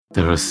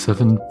There are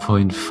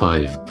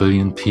 7.5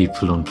 billion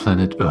people on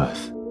planet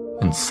Earth,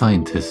 and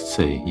scientists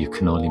say you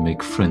can only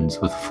make friends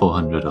with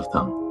 400 of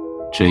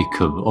them.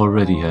 Jacob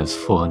already has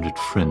 400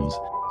 friends,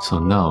 so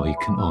now he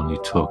can only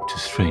talk to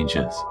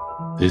strangers.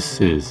 This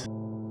is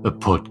a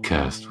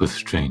podcast with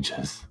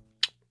strangers.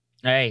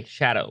 Hey,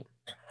 Shadow.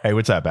 Hey,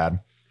 what's up, Bad?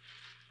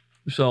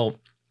 So,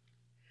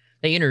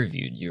 they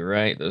interviewed you,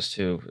 right? Those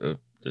two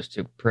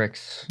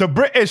pricks. The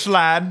British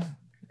lad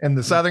and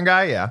the Southern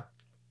guy, yeah.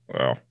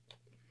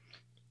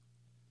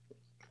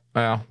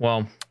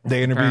 Well.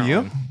 They interviewed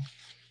you?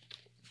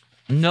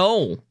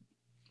 No.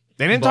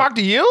 They didn't talk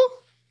to you?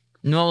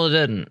 No, they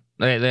didn't.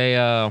 They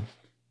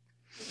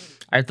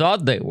I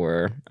thought they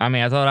were. I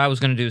mean, I thought I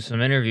was going to do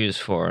some interviews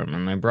for them,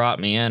 and they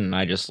brought me in, and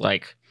I just, I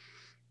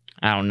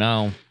don't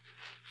know,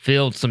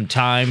 filled some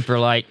time for,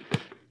 5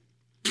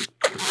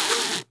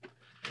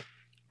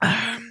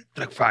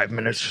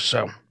 minutes or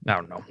so. I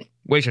don't know.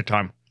 Waste of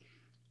time.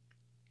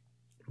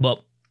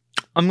 But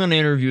I'm going to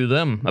interview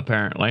them,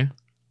 apparently.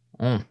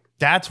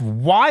 That's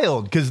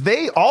wild, because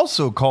they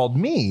also called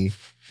me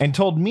and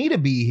told me to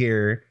be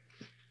here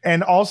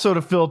and also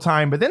to fill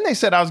time. But then they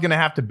said I was going to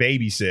have to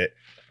babysit.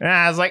 And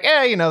I was like,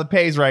 the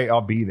pay's right. I'll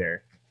be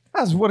there.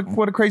 That's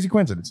what a crazy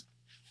coincidence.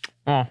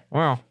 Oh,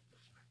 well.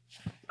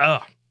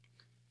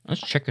 This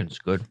chicken's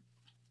good.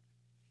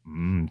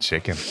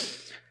 Chicken.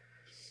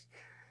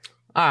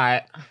 All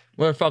right.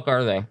 Where the fuck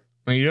are they?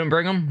 Well, you didn't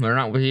bring them? They're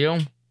not with you?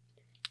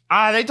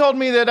 They told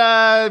me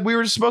that we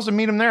were just supposed to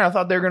meet them there. I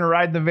thought they were going to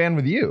ride the van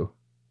with you.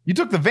 You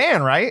took the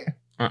van, right?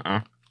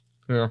 Yeah.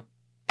 I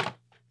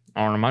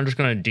don't know. I'm just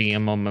going to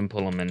DM them and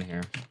pull them in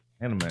here.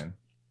 And a man.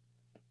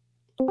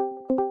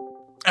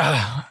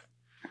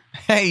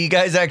 Hey, you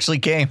guys actually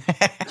came.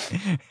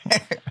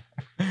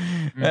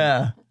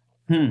 Yeah.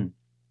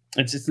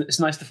 It's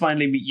nice to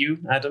finally meet you,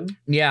 Adam.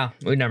 Yeah,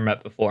 we never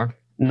met before.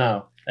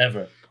 No,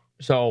 ever.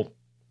 So,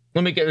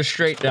 let me get this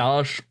straight,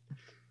 Dallas.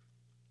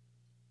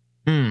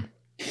 Can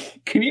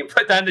you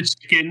put down the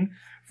chicken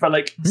for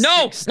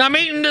No! I'm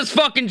eating this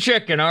fucking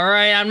chicken,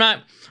 alright? I'm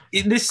not...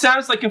 This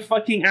sounds like a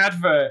fucking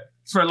advert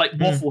for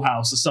Waffle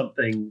House or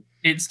something.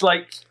 It's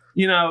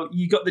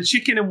you got the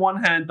chicken in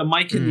one hand, the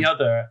mic in the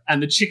other,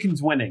 and the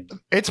chicken's winning.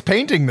 It's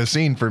painting the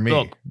scene for me.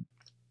 Look,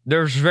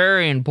 there's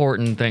very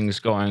important things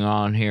going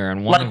on here,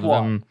 and one of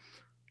them,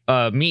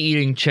 me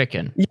eating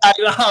chicken.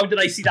 Yeah, how did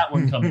I see that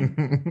one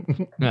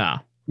coming? Yeah.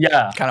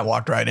 Yeah. Kind of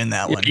walked right in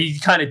that one. You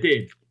kind of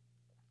did.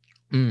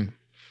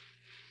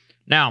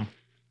 Now,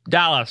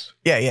 Dallas.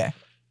 Yeah.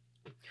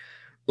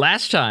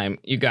 Last time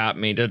you got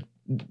me to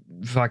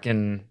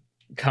fucking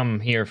come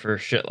here for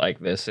shit like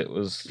this, it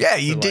was... Yeah,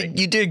 you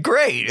did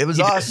great. It was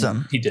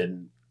awesome. He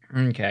didn't.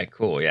 Okay,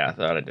 cool. Yeah, I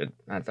thought I did.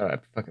 I thought I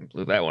fucking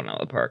blew that one out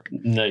of the park.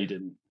 No, you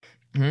didn't.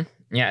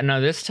 Yeah,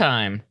 no, this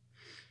time,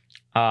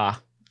 yeah,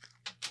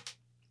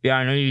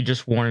 I know you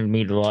just wanted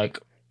me to, I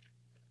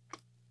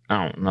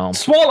don't know.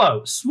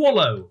 Swallow.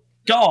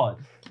 God.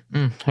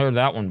 Heard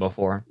that one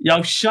before.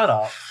 Yo, shut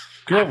up.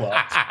 Grow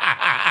up.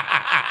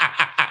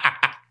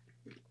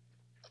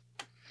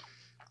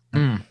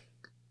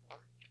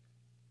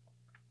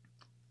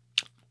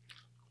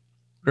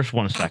 Just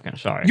 1 second,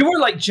 sorry. You were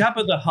like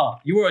Jabba the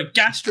Hutt. You were a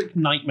gastric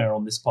nightmare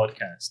on this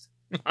podcast.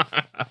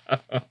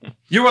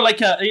 You were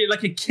like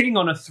a king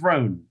on a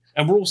throne,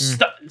 and we're all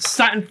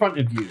sat in front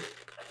of you.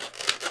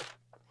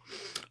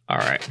 All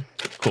right,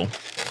 cool.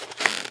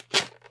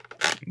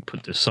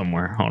 Put this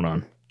somewhere. Hold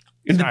on.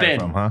 In the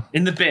bin.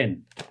 In the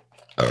bin.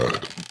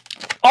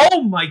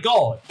 Oh my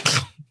god.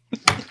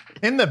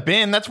 In the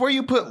bin? That's where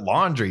you put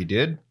laundry,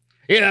 dude.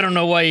 Yeah, I don't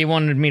know why you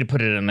wanted me to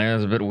put it in there. It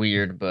was a bit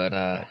weird,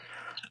 but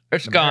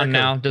it's gone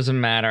now. Doesn't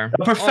matter.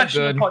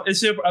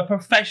 It's a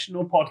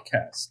professional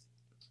podcast.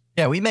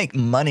 Yeah, we make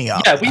money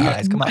off. Yeah, we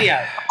make money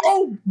out.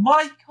 Oh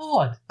my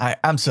god!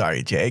 I'm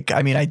sorry, Jake.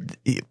 I mean,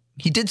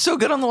 he did so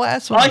good on the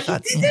last one.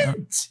 He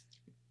didn't.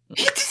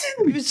 He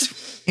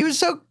didn't. He was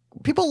so.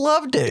 People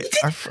loved it.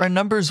 Our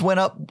numbers went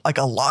up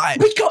a lot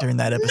during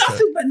that episode.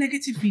 Nothing but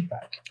negative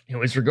feedback. It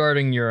was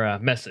regarding your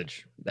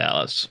message,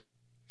 Dallas.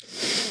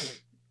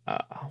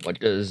 What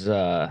does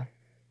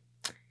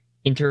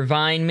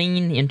intervene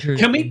mean?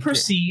 Can we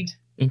proceed?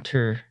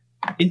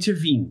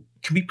 Intervene.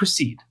 Can we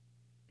proceed?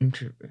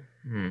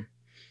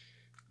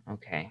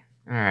 Okay.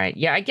 All right.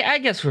 Yeah, I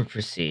guess we'll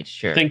proceed.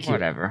 Sure. Thank you.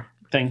 Whatever.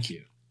 Thank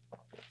you.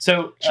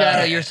 So,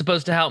 Shadow, you're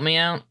supposed to help me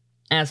out.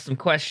 Ask some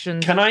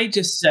questions. Can I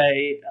just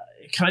say,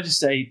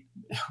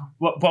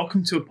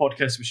 welcome to a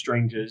podcast with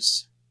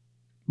strangers.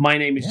 My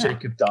name is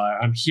Jacob Dyer.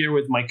 I'm here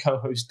with my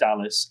co-host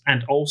Dallas,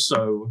 and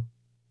also,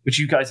 would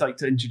you guys like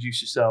to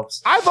introduce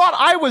yourselves? I thought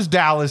I was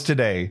Dallas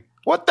today.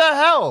 What the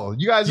hell?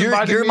 You guys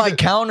You're my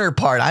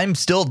counterpart. I'm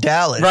still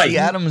Dallas. Right. See,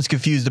 Adam was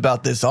confused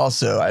about this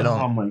also. I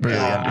don't really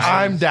understand.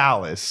 I'm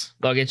Dallas.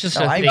 Look, it's just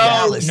No, a I'm thing.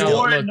 Dallas. No,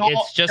 You're look, not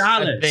it's just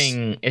Dallas. a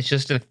thing. It's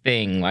just a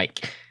thing.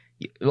 Like,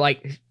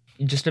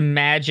 just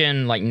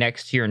imagine,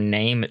 next to your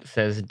name, it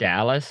says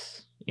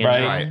Dallas. You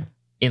Right. know?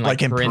 In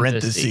in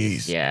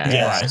parentheses. Yeah.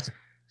 Yeah.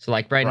 So,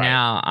 right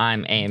now,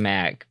 I'm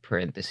AMAC,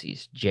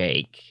 parentheses,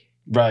 Jake.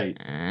 Right.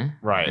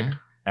 Right.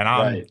 And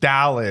I'm Right.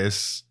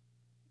 Dallas,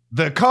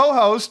 the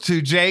co-host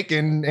to Jake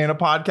in a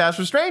podcast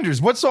with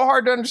strangers. What's so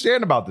hard to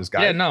understand about this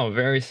guy? Yeah, no,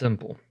 very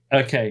simple.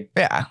 Okay,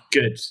 Yeah.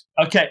 good.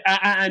 Okay,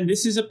 and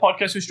this is a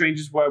podcast with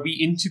strangers where we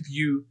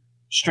interview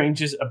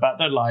strangers about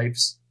their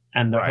lives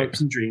and their Right.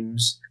 hopes and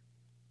dreams.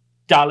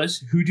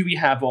 Dallas, who do we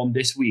have on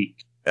this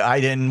week? I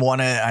didn't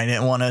want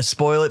to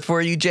spoil it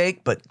for you,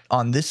 Jake, but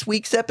on this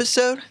week's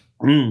episode,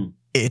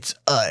 it's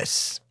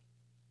us.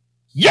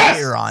 Yes!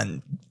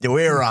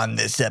 We're on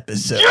this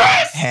episode.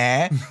 Yes!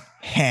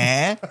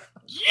 Huh?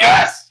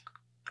 Yes!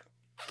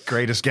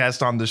 Greatest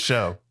guest on the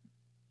show.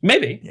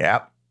 Maybe.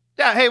 Yep.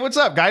 Yeah, hey, what's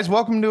up, guys?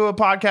 Welcome to a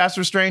podcast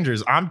with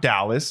strangers. I'm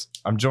Dallas.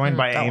 I'm joined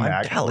by I'm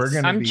AMAC. Dallas. We're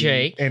going to I'm be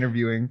Jake.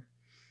 interviewing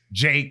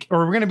Jake, or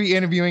we're going to be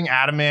interviewing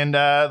Adam and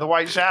the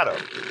White Shadow.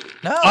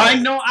 No. I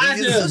know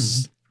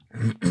This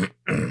Adam.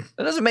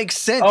 That doesn't make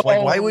sense.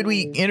 Like, why would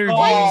we interview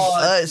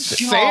us?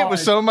 Say it with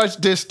so much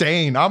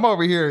disdain. I'm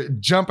over here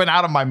jumping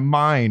out of my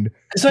mind,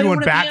 So I don't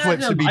doing wanna be backflips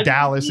to Adam. be I don't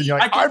Dallas, wanna and you're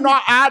be- like, I don't I'm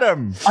not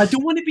Adam. I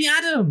don't want to be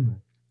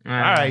Adam. All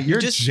right, you're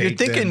You're Jake,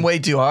 thinking then. way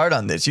too hard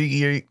on this.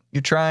 You're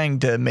trying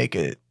to make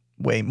it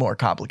way more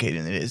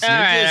complicated than it is. All You're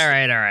right, just-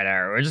 all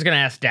right. We're just gonna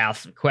ask Dallas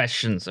some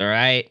questions, all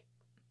right?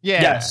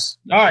 Yeah. Yes.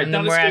 All right, And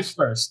then Dallas we're goes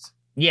first.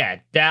 Yeah,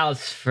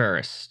 Dallas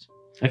first.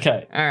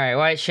 Okay. All right,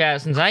 White Shadow.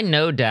 Since I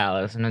know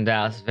Dallas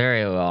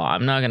very well,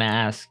 I'm not gonna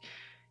ask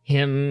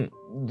him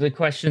the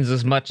questions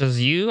as much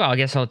as you. I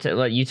guess I'll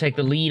let you take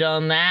the lead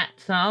on that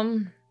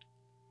some.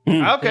 So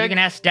Okay. you can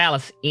ask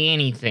Dallas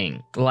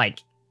anything,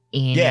 like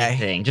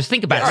anything. Just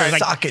think about Yeah, it. Like,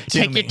 sock it to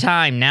take me. your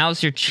time.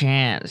 Now's your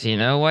chance. You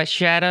know what,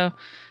 Shadow?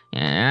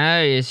 Now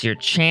is your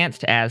chance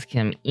to ask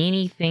him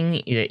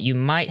anything that you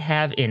might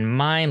have in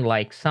mind,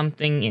 like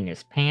something in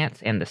his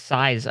pants and the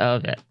size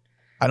of it.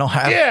 I don't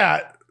have. Yeah.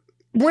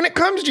 When it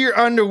comes to your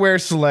underwear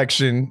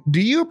selection,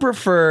 do you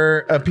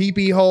prefer a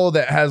pee-pee hole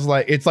that has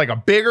it's like a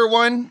bigger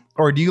one,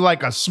 or do you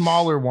like a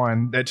smaller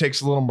one that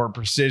takes a little more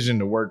precision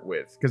to work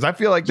with? Because I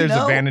feel like there's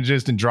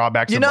advantages and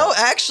drawbacks. You of know, both.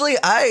 actually,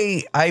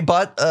 I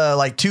bought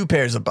like 2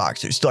 pairs of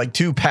boxers, like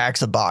 2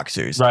 packs of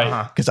boxers, Right.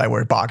 Uh-huh. Because I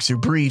wear boxer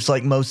briefs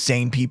like most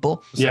sane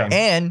people, Yeah.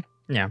 and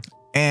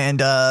they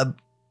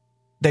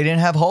didn't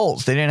have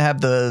holes. They didn't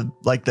have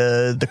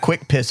the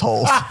quick piss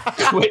holes.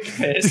 Quick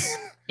piss.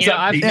 You know,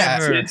 I've Yeah.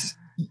 never,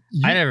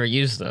 I never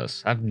used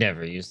those. I've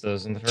never used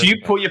those in the first Do you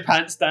place. pull your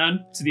pants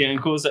down to the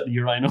ankles at the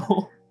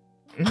urinal?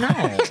 No,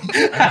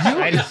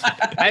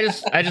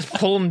 I just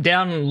pull them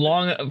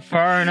down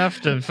far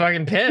enough to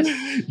fucking piss.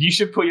 You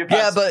should pull your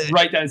Yeah, pants but-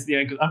 right down to the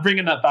ankles. I'm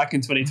bringing that back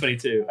in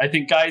 2022. I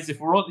think, guys, if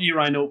we're at the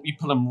urinal, we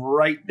pull them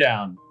right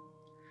down.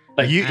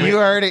 Like You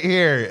heard it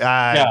here.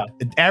 Yeah.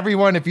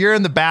 Everyone, if you're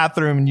in the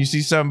bathroom and you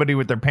see somebody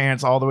with their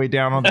pants all the way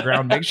down on the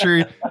ground, make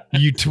sure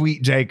you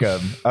tweet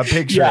Jacob a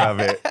picture Yeah. of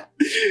it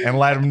and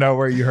let him know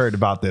where you heard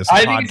about this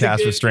I think it's a podcast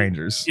good- with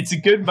strangers. It's a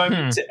good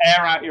moment to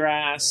air out your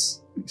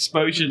ass,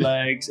 expose your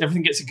legs.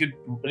 Everything gets a good,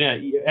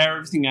 you air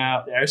everything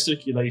out, air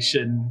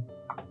circulation.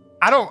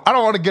 I don't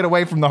want to get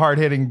away from the hard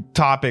hitting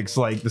topics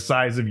like the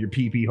size of your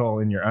pee-pee hole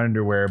in your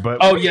underwear, but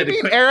Oh, what do yeah, you the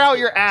mean quick- air out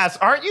your ass.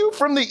 Aren't you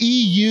from the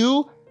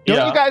EU? Don't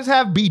Yeah. you guys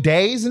have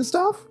bidets and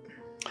stuff?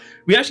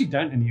 We actually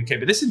don't in the UK,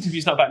 but this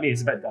interview's not about me,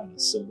 it's about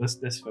Dallas. So let's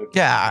focus.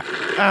 Yeah,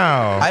 Oh,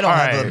 I don't all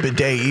have right. a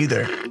bidet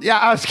either. Yeah,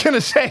 I was gonna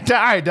say, all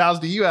right, Dallas,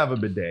 do you have a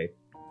bidet?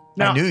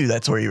 I knew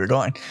that's where you were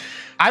going.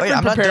 I've been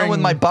I'm not done preparing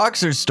with my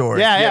boxer story.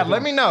 Yeah,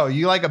 let me know.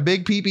 You like a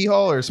big pee-pee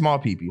hole or a small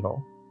pee-pee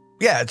hole?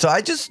 Yeah, so I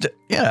just,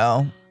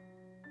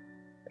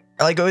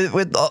 like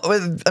with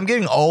I'm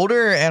getting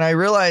older, and I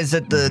realized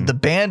that the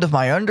band of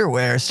my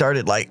underwear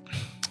started like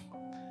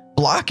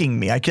blocking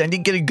me. I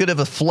didn't get a good of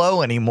a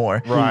flow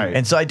anymore. Right.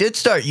 And so I did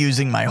start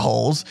using my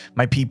holes,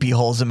 my pee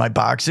holes in my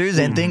boxers,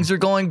 and things are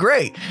going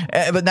great.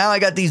 But now I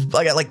got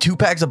like 2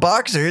 packs of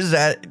boxers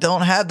that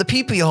don't have the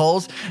pee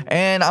holes,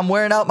 and I'm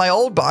wearing out my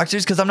old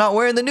boxers because I'm not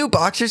wearing the new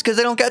boxers because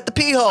they don't got the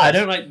pee holes. I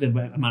don't like the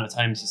amount of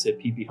times you said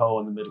pee hole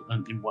in the middle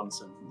in one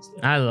sentence.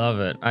 There. I love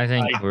it. I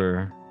think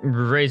we're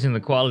raising the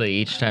quality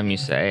each time you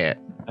say it.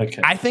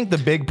 Okay. I think the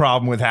big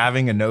problem with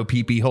having a no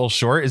pee-pee hole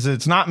short is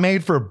it's not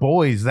made for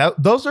boys.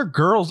 Those are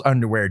girls'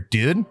 underwear,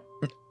 dude.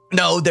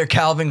 No, they're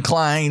Calvin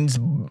Klein's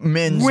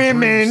men's. briefs.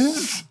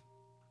 Women's.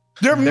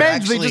 They're men's.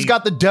 They actually- just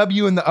got the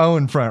W and the O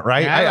in front,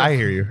 right? Yeah. I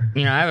hear you.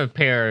 You know, I have a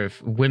pair of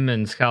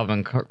women's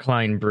Calvin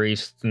Klein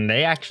briefs, and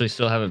they actually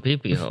still have a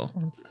pee hole.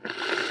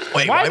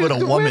 Wait, why would does a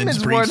the woman's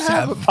women's briefs one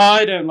have have?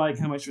 I don't like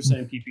how much we're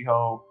saying pee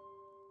hole.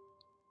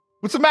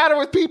 What's the matter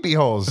with pee-pee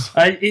holes?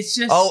 It's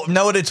just. Oh,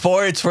 know what it's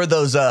for? It's for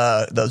those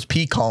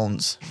pea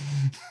cones.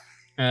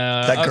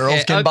 That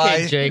girls can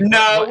buy? Jake,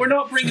 No, we're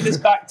not bringing this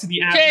back to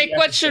the. Jake,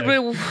 what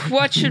episode.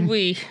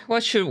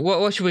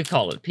 should we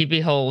call it?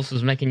 Pee hole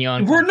is making you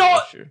on. We're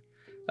not-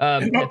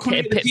 Not not calling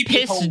it the pee-pee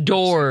piss holes.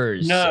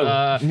 doors.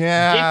 No.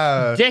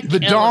 Yeah. dick the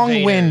dong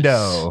elevators.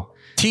 window.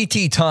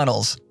 TT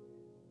tunnels.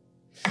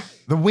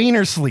 The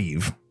wiener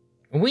sleeve.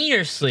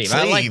 Wiener sleeve.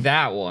 I like Sleeve.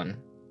 that one.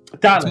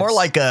 Dallas. It's more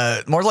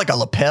like a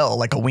lapel,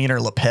 like a wiener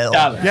lapel.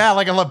 Dallas. Yeah,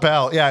 like a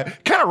lapel. Yeah,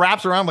 kind of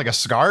wraps around like a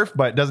scarf,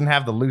 but doesn't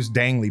have the loose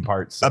dangly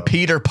parts. So. A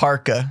Peter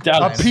Parka. A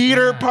Dallas.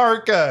 Peter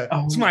Parker.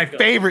 Oh It's my my God.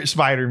 favorite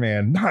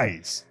Spider-Man.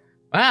 Nice.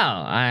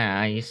 Wow,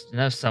 I used to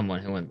know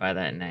someone who went by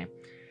that name.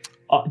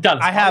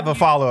 Dallas. I have a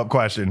follow-up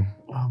question.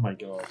 Oh my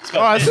god.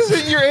 Oh, this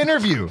isn't your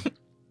interview,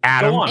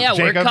 Adam. Go on. Yeah,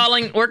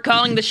 Jacob. we're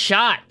calling the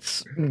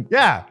shots.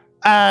 Yeah.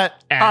 All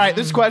right.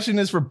 This question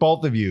is for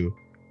both of you.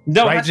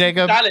 No, Right, that's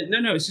Jacob? Dallas.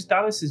 No, it's just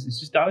Dallas's. It's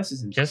just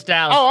Dallas's. Just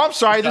Dallas. Oh, I'm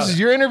sorry. This is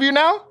your interview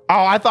now?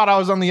 Oh, I thought I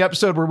was on the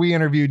episode where we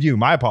interviewed you.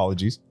 My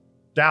apologies.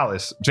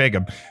 Dallas,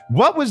 Jacob,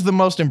 what was the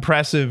most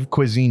impressive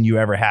cuisine you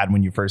ever had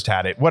when you first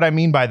had it? What I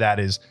mean by that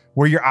is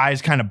where your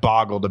eyes kind of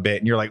boggled a bit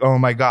and you're like, oh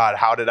my God,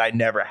 how did I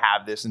never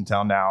have this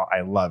until now?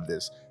 I love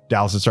this.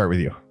 Dallas, let's start with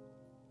you.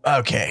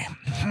 Okay.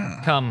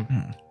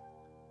 Come.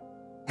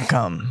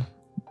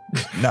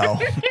 No.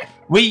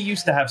 We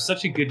used to have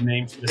such a good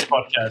name for this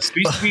podcast.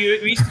 We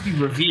used to be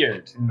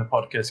revered in the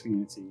podcast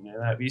community. You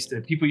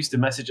know, people used to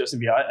message us and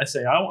be, I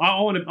say, I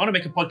want to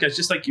make a podcast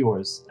just like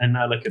yours. And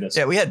now look at us.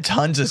 Yeah, we had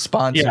tons of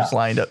sponsors Yeah.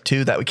 lined up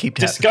too that we keep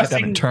Discussing-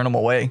 having turn them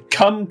away.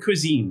 Come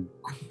cuisine.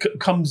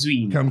 Come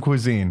zween. Come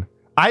cuisine.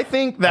 I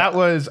think that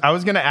was, I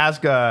was going to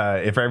ask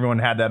if everyone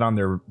had that on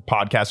their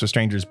podcast with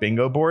strangers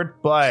bingo board,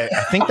 but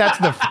I think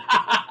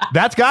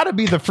that's got to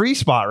be the free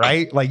spot,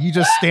 right? Like you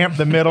just stamp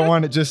the middle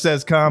one. It just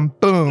says come,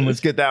 boom.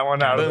 Let's get that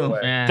one out of the Boom. way.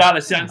 Yeah.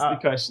 Dallas, answer the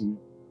question.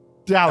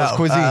 Dallas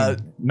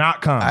cuisine,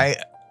 not come.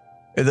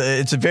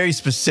 It's a very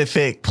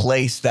specific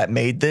place that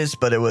made this,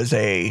 but it was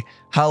a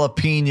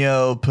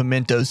jalapeno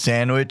pimento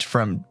sandwich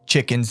from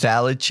Chicken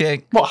Salad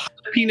Chick. What,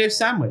 jalapeno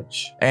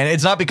sandwich? And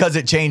it's not because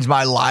it changed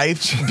my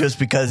life, just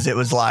because it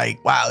was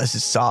like, wow, this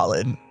is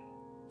solid.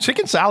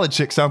 Chicken Salad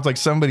Chick sounds like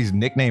somebody's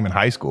nickname in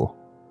high school.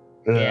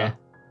 Yeah.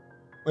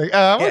 Like,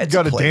 I would it's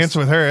go a to place. dance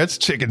with her. It's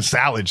Chicken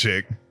Salad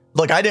Chick.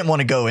 Look, I didn't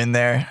want to go in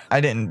there.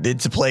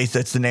 It's a place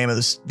that's the name of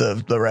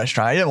the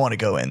restaurant. I didn't want to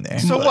go in there.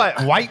 So But-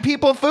 what? White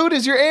people food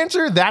is your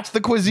answer? That's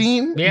the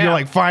cuisine? Yeah. You're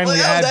like finally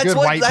Well, had good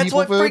white that's people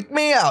what food? freaked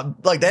me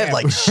out. Like they have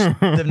like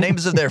the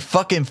names of their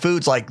fucking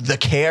foods, like the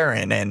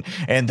Karen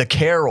and the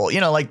Carol. You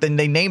know, like they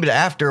named it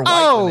after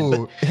white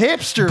women. Oh,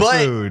 hipster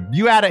but- food.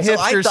 You had a So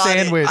I hipster thought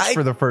sandwich I-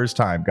 for the first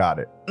time. Got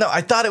it. No,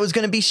 I thought it was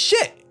gonna be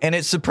shit, and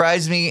it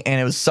surprised me,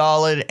 and it was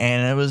solid,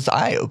 and it was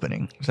eye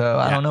opening. So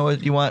I don't know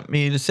what you want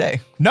me to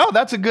say. No,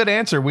 that's a good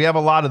answer. We have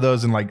a lot of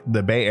those in like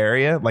the Bay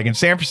Area. Like in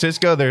San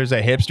Francisco, there's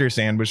a hipster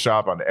sandwich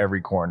shop on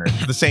every corner.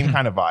 It's the same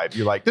kind of vibe.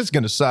 You're like, this is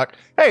going to suck.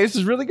 Hey, this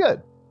is really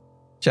good.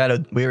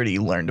 Shadow, we already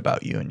learned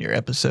about you in your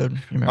episode. You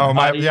remember? Oh,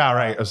 my. I- Yeah,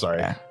 right. Oh, sorry.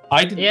 Yeah.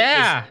 I didn't.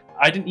 Yeah.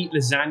 I didn't eat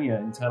lasagna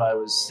until I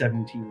was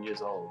 17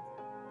 years old.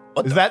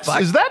 What Is the that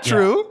fuck? is that Yeah.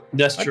 true?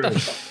 That's What true. the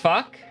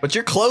fuck? But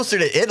you're closer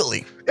to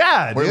Italy,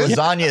 Yeah, where dude.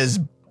 lasagna is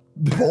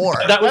born.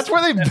 That was-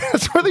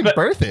 That's where they But-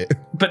 birth it.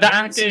 But that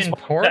Not answers,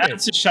 imported. that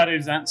answers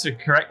Shadow's answer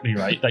correctly,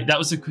 right? Like that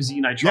was the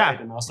cuisine I tried,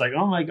 Yeah. and I was like,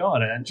 oh my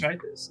god, I hadn't tried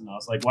this, and I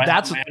was like, why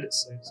That's- haven't I had it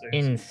so?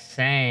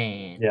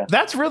 Insane. Yeah.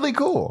 That's really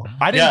cool.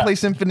 I didn't Yeah. play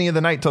Symphony of the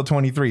Night till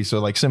 23,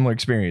 so like similar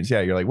experience. Yeah,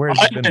 you're like, where has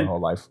it been my I'm-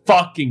 whole life?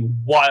 Fucking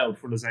wild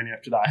for lasagna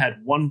after that. I had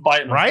one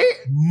bite, and I was Right?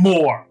 like,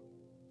 more.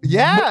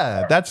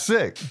 Yeah, that's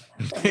sick.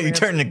 You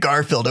turned to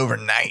Garfield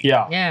overnight.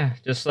 Yeah. Yeah,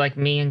 just like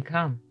me and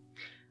cum.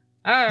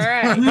 All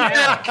right.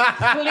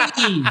 now,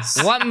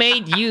 Please. what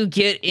made you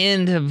get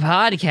into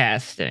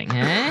podcasting?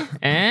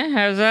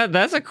 How's that?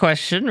 That's a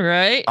question,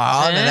 right?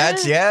 Oh,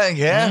 that's yeah.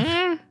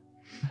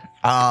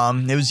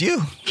 Mhm. It was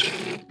you.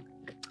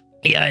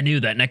 Yeah, I knew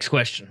that. Next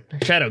question.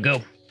 Shadow,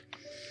 go.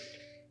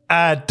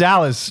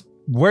 Dallas,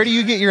 where do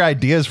you get your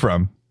ideas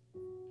from?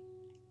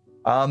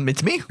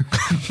 It's me.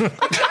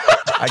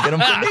 I get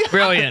them from me.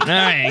 Brilliant. All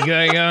right,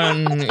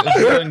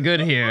 going good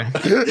here.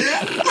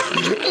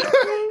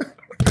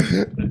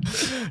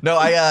 No,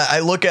 I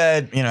look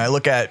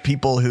at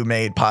people who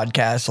made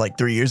podcasts like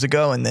 3 years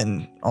ago and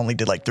then only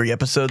did like 3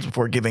 episodes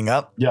before giving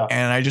up. Yeah.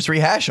 And I just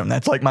rehash them.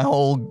 That's like my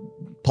whole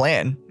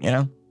plan, you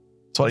know?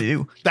 That's what I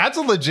do. That's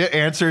a legit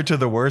answer to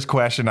the worst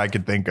question I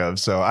could think of.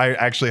 So I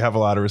actually have a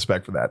lot of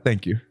respect for that.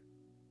 Thank you.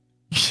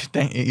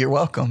 Thank you. You're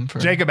welcome.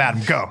 Jacob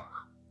Adam, go.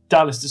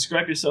 Dallas,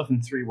 describe yourself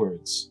in 3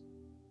 words.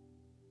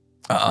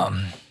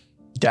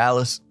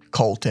 Dallas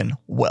Colton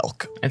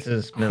Welk. That's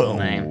his middle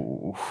name.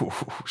 Ooh,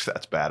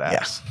 that's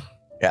badass.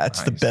 Yeah,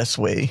 it's the Nice. best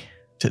way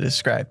to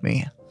describe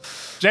me.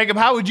 Jacob,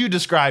 how would you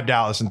describe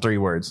Dallas in 3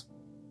 words?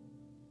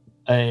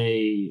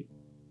 An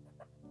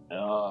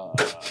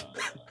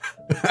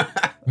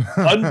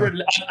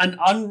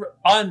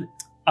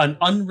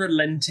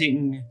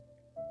unrelenting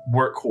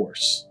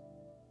workhorse.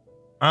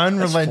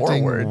 Unrelenting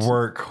 4 words.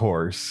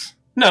 workhorse.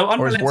 No,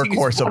 Or is unrelenting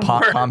workhorse is a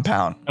one word.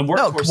 compound? And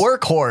No, workhorse.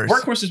 workhorse.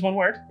 Workhorse is one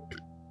word.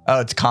 Oh,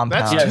 it's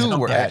compound. That's Yeah, it's 2 not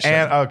words. bad.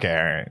 And okay,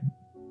 all right.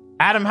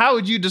 Adam, how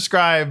would you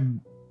describe?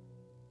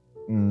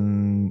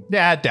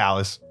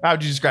 Dallas. How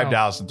would you describe Oh.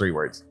 Dallas in 3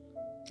 words?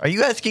 Are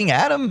you asking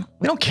Adam?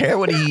 We don't care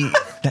what he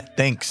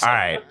thinks. All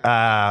right.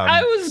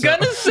 I was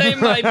gonna say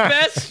my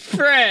best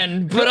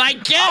friend, but I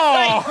guess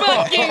I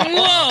fucking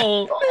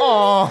won't.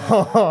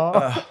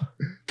 Oh,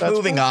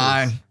 Moving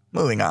on.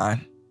 Moving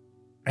on.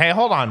 Hey,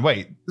 hold on.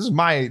 Wait. This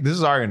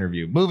is our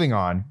interview. Moving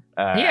on.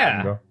 Yeah.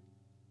 Adam, go.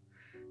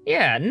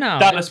 Yeah, no.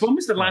 Dallas, when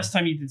was the last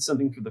time you did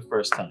something for the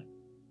first time?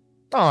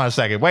 Hold on a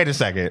second. Wait a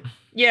second.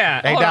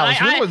 Yeah. Hey, hold on,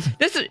 Dallas, when was-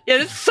 this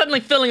is suddenly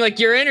feeling like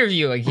your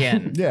interview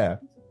again. Yeah.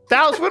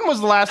 Dallas, when was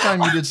the last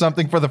time you did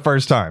something for the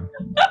first time?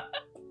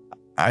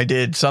 I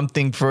did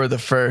something for the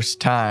first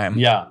time.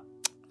 Yeah.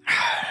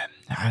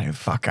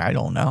 I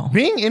don't know.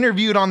 Being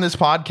interviewed on this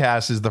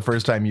podcast is the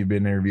first time you've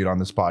been interviewed on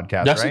this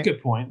podcast, That's right? a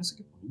good point.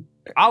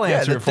 I'll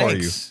answer Yeah, it for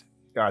thanks.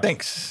 you. Gotcha.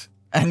 Thanks.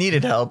 I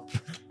needed help.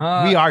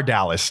 We are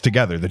Dallas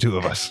together, the two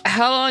of us.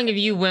 How long have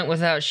you went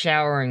without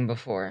showering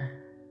before?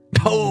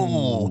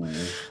 Oh,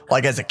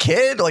 like as a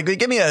kid, like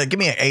give me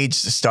an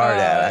age to start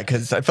at,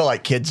 because I feel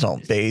like kids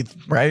don't bathe,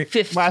 right?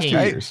 15. Last 2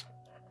 years.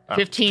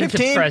 15 to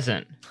 15?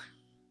 present.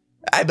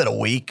 I bet a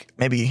week,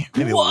 maybe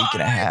a week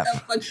and a half.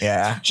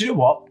 Yeah, Do you know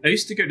what? I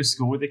used to go to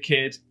school with a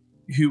kid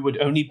who would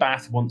only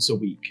bath once a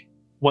week.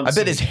 I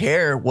bet his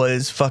hair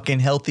was fucking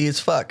healthy as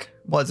fuck,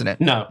 wasn't it?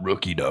 No.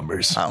 Rookie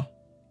numbers. Oh,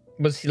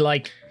 Was he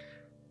like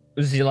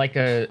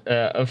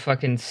a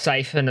fucking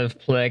siphon of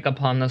plague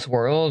upon this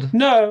world?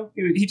 No.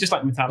 He just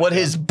liked Metallica. what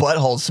his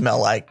butthole smell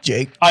like,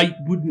 Jake? I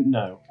wouldn't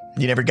know.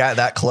 You never got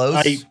that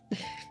close.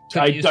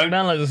 Could you don't-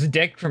 smell his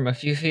dick from a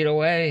few feet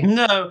away?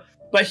 No.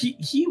 But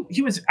he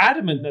was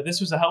adamant that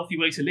this was a healthy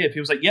way to live. He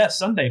was like, yeah,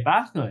 Sunday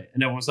bath night.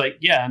 And everyone was like,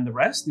 yeah, and the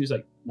rest? And he was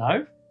like,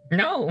 no.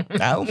 No.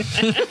 No.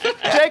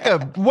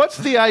 Jacob, what's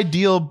the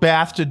ideal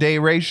bath to day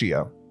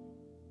ratio?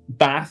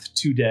 Bath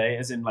today,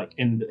 as in like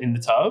in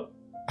the tub.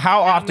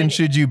 How often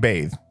should you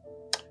bathe?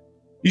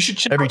 You should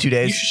shower, Every 2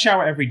 days. You should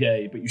shower every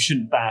day, but you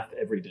shouldn't bath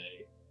every day.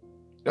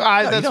 No,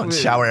 you don't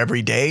shower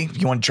every day. If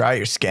you want to dry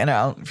your skin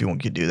out, if you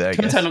want to do that, I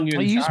Depends guess. how long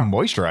you're I in the use shower.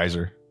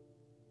 moisturizer.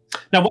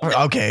 Now,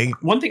 Okay,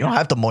 one you thing. don't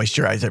have to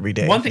moisturize every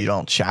day One if thing- you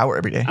don't shower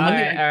every day. All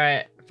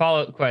right.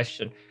 Follow-up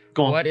question.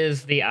 Go on. What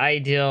is the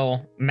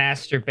ideal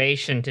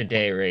masturbation to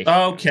day ratio?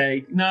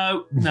 Okay.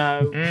 No.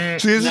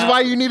 Mm, See, this is No. why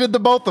you needed the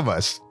both of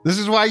us. This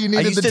is why you I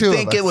needed used the to two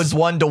think of us. it was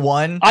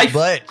 1-to-1, I-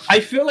 but I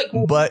feel like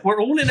But-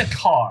 we're all in a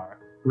car,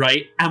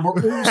 right? And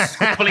we're all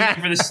scribbling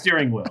over the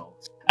steering wheel.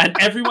 And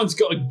everyone's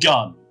got a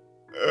gun.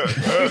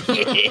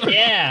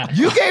 yeah.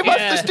 You gave us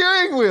Yeah. the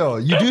steering wheel.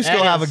 You do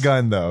still That have a is-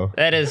 gun, though.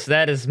 That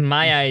is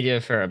my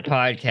idea for a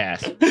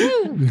podcast.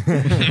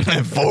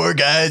 4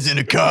 guys in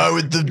a car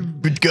with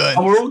guns.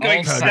 And we're all going,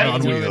 All 70,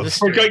 fighting over the we're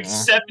steering going wheel.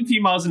 70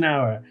 miles an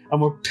hour.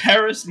 And we're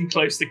perilously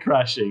close to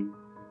crashing.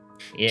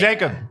 Yeah.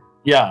 Jacob,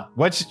 Yeah.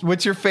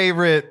 what's your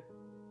favorite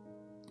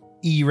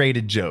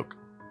E-rated joke?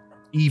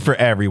 E for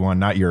everyone,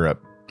 not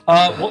Europe.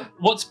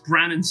 What's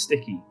brown and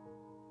sticky?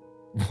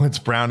 What's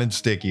brown and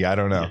sticky? I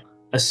don't know.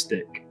 A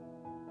stick.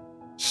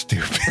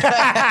 Stupid.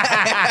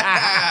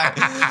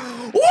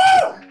 Woo!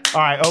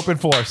 All right, open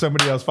floor.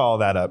 Somebody else follow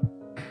that up.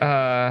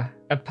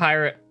 A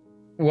pirate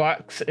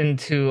walks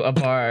into a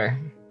bar.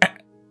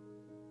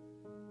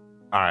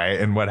 All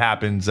right, and what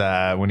happens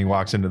when he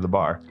walks into the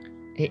bar?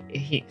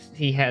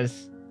 He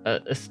has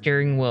a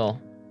steering wheel.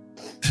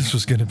 This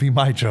was gonna be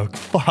my joke.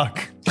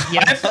 Fuck. He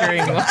has a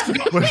steering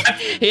wheel.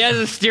 He has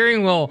a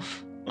steering wheel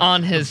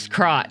on his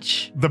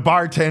crotch. The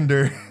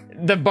bartender.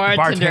 The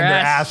bartender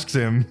asks asks,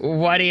 him.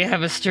 "Why do you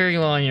have a steering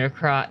wheel on your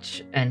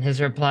crotch?" And his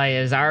reply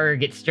is,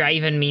 "Arg, it's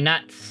driving me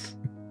nuts."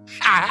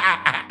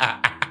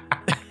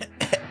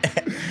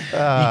 You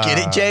get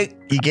it, Jake?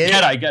 You get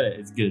it? I get it.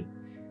 It's good.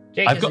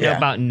 Jake I've doesn't got- know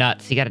about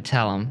nuts. You got to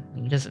tell him.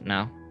 He doesn't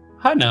know.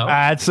 I know.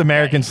 It's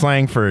American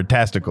slang for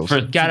testicles. For-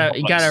 You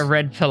gotta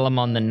red pill him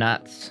on the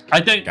nuts. I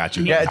don't. Got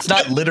you. Yeah, it's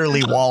not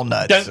literally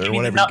walnuts Don't or give me the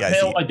whatever you nut guys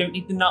pill. eat. I don't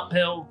need the nut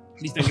pill.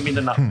 Please don't give me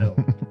the nut pill.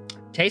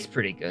 Tastes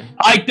pretty good.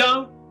 I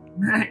don't.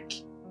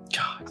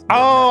 God.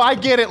 Oh, I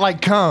get it.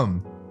 Like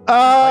cum.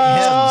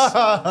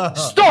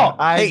 Stop.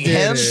 I Hey, get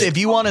Hems, it. if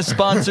you want to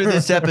sponsor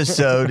this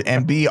episode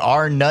and be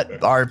our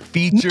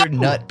featured No.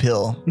 nut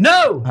pill,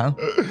 No. huh?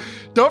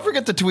 Don't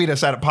forget to tweet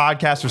us at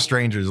Podcast for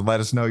Strangers and let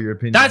us know your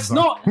opinion. That's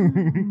not.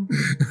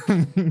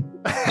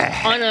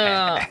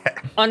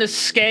 On a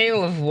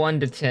scale of 1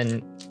 to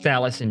 10,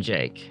 Dallas and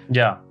Jake,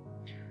 Yeah.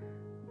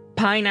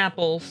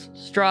 pineapples,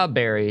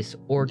 strawberries,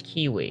 or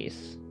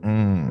kiwis,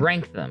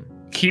 rank them.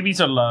 Kiwis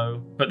are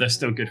low, but they're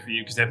still good for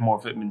you because they have more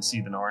vitamin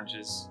C than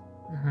oranges.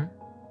 Uh-huh.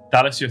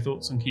 Dallas, your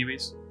thoughts on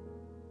kiwis?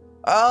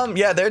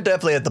 Yeah, they're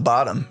definitely at the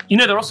bottom. You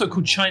know, they're also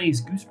called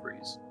Chinese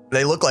gooseberries.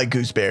 They look like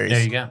gooseberries.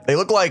 There you go. They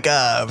look like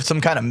some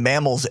kind of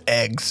mammal's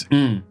eggs.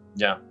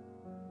 Yeah.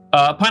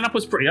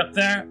 Pineapple's pretty up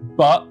there,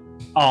 but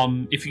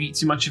if you eat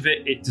too much of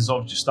it, it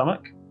dissolves your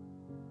stomach.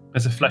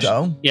 There's a flesh.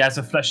 So? Yeah, there's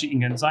a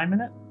flesh-eating enzyme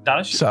in it.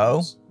 Dallas, your So?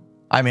 thoughts?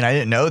 I mean, I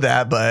didn't know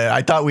that, but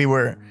I thought we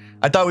were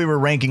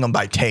ranking them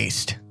by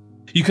taste.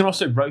 You can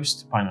also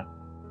roast pineapple.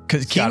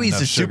 Because It's got kiwi's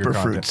enough a sugar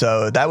superfruit, content.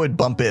 so that would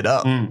bump it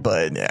up. Mm.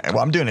 But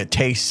I'm doing a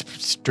taste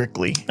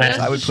strictly. That's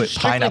I would put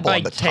Strictly pineapple by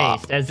on the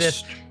top.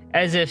 taste,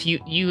 as if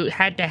you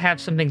had to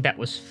have something that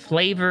was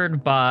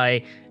flavored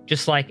by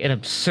just like an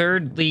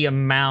absurdly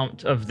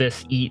amount of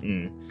this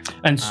eaten.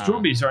 And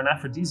strawberries are an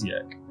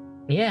aphrodisiac.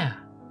 Yeah.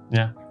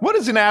 Yeah. What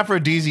does an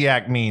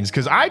aphrodisiac means?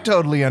 Because I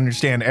totally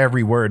understand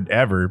every word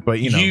ever, but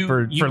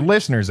for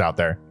listeners out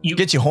there,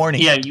 Get you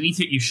horny. Yeah, you eat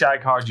it, you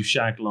shag hard, you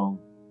shag long.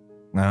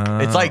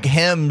 It's like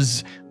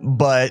Hims,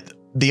 but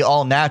the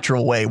all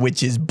natural way,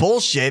 which is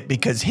bullshit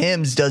because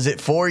Hims does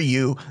it for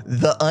you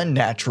the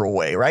unnatural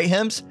way, right,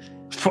 Hims?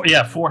 Four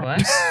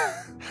What? hands.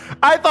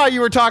 I thought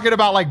you were talking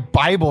about like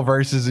Bible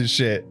verses and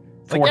shit.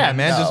 Like, Four yeah, hymns.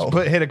 man, No.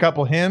 just hit a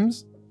couple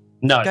hymns.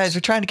 No. Guys, we're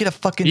trying to get a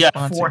fucking yeah,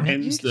 sponsor. 4 man. You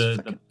hymns, just the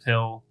fucking-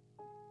 pill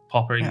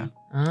popper. Yeah.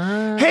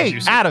 Hey,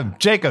 Juicy. Adam,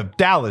 Jacob,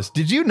 Dallas,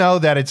 did you know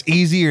that it's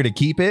easier to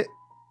keep it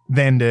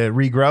than to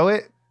regrow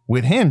it?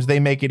 With hymns, they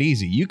make it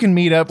easy. You can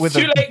meet up with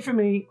Too late for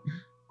me.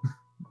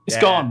 It's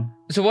Yeah. gone.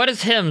 So what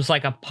is Hims?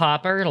 Like a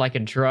popper, like a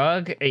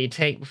drug that you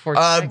take before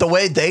sex? The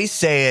way they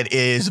say it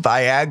is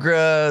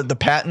Viagra, the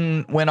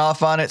patent went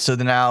off on it, so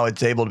now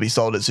it's able to be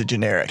sold as a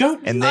generic.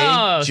 Don't- And they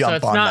so jump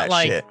it's on not that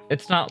like shit.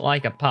 it's not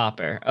like a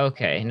popper.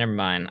 Okay, never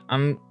mind.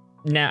 I'm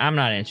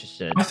not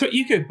interested. I thought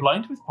you go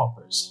blind with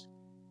poppers.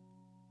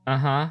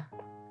 Uh-huh.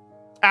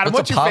 Adam,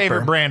 what's What's a your popper?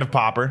 favorite brand of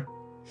popper?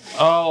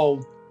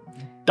 Oh, I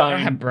don't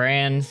have damn.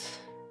 brands.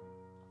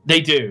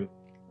 They do.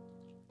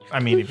 I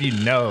mean, if you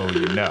know,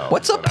 you know.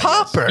 What's a But I guess-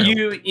 popper?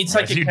 It's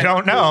like If a you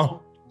don't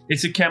know.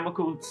 It's a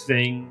chemical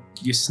thing.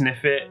 You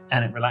sniff it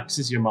and it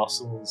relaxes your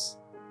muscles.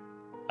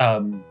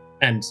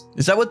 And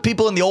Is that what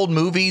people in the old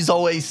movies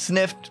always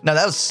sniffed? No,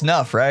 that was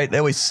snuff, right? They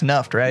always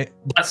snuffed, right?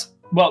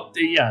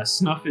 yeah,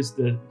 snuff is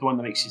the one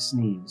that makes you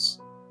sneeze.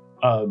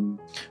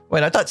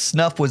 Wait, I thought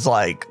snuff was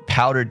like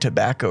powdered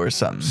tobacco or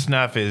something.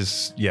 Snuff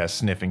is,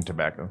 sniffing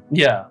tobacco.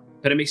 Yeah,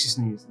 but it makes you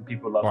sneeze and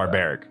people love that.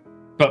 Barbaric.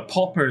 But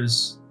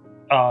poppers,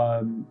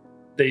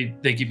 they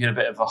give you a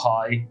bit of a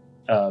high.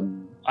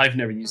 I've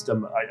never used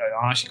them.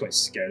 I'm actually quite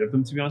scared of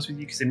them, to be honest with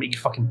you, because they make you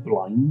fucking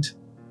blind.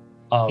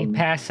 You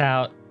pass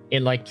out.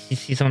 It like you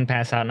see someone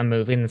pass out in a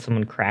movie and then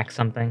someone cracks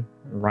something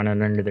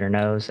running under their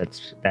nose.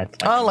 That's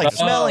Oh, like Oh,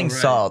 smelling right.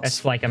 salts.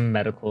 that's like a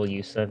medical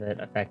use of it.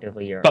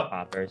 Effectively, you're But-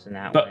 poppers in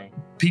that but- way.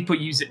 People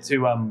use it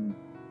to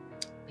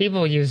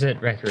People use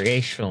it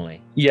recreationally.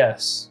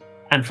 yes,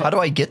 and for How do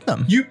I get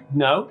them? you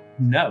no.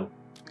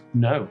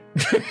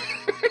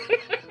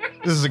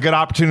 This is a good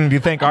opportunity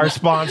to thank our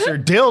sponsor,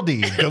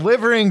 Dildy,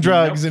 delivering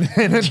drugs and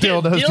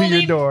dildos to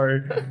your Dildy?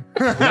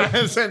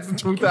 door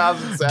since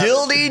 2007.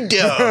 Dildy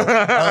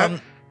dough.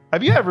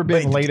 Have you ever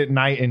been Wait. late at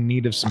night in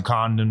need of some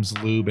condoms,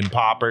 lube, and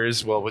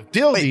poppers? Well, with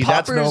Dildy, Wait,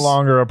 that's no poppers?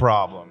 longer a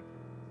problem.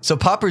 So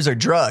poppers are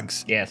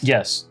drugs. Yes.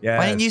 Yes. Yeah,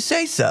 Why didn't you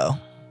say so?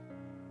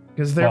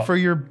 Because they're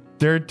Well-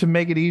 they're to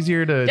make it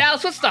easier to.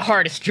 Dallas, what's the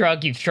hardest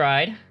drug you've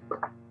tried?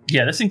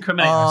 Yeah, let's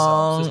incriminate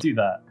ourselves. Let's do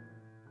that.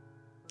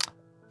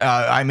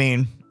 I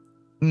mean,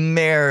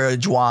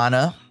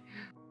 marijuana.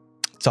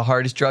 It's the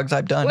hardest drugs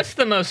I've done. What's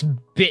the most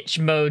bitch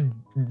mode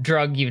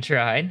drug you've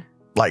tried?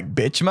 Like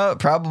bitch mode?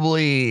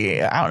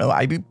 Probably, I don't know,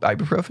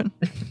 ibuprofen?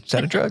 Is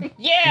that a drug?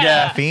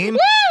 Yeah. Caffeine?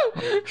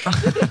 Woo!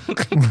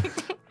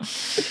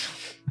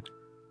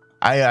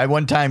 I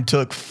one time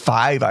took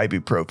 5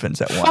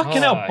 ibuprofens at once.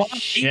 Fucking hell, Oh, Bob.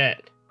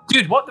 shit.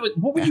 Dude, what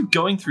were you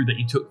going through that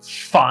you took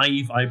 5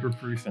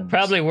 ibuprofen?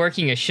 Probably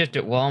working a shift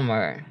at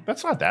Walmart.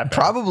 That's not that bad.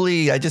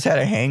 Probably I just had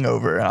a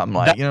hangover and I'm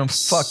like,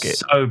 fuck it.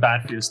 So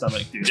bad for your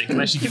stomach, dude. It can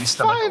actually give you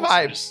stomach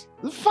ulcers.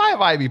 5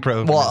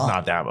 ibuprofen Well- is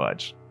not that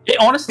much. It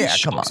honestly Yeah,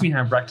 come shocks on. me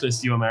how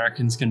reckless you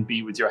Americans can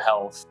be with your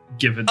health,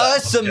 given that.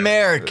 Us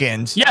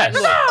Americans. Yes.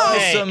 Look, Us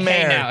hey,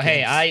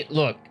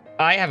 Americans.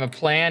 I have a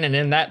plan, and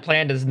then that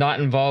plan does not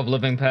involve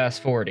living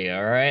past 40.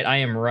 All right, I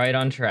am right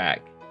on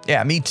track.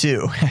 Yeah, me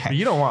too.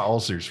 You don't want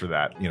ulcers for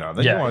that. Then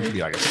Yeah. you want it to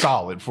be like a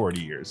solid 40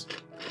 years.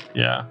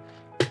 Yeah.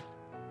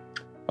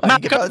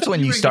 That's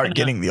when you start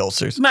getting the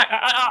ulcers. Mac,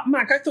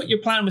 I thought your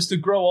plan was to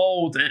grow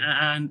old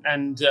and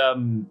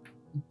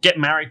get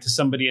married to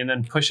somebody and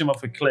then push him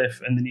off a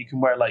cliff, and then you can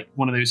wear like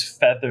one of those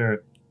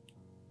feather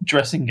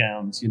dressing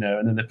gowns, and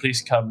then the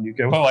police come and you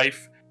go, "Oh,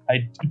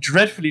 I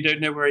dreadfully don't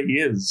know where he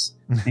is."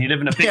 And you live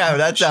in a big Yeah, that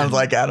mansion. sounds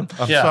like Adam.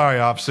 I'm Yeah. sorry,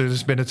 officer.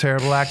 There's been a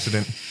terrible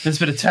accident. There's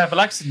been a terrible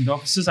accident,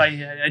 officers.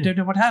 I don't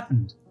know what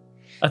happened.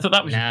 I thought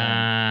that was your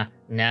plan.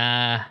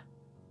 Nah.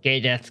 Gay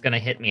death's gonna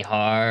hit me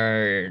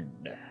hard.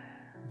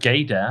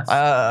 Gay death.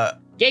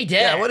 Gay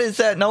death. Yeah, what is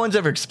that? No one's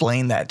ever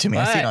explained that to me.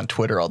 I see it What? on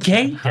Twitter all the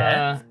Gay time.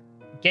 death.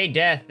 Gay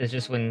death is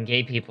just when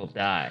gay people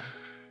die.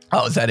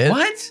 Oh, is that it?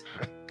 What?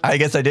 I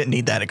guess I didn't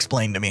need that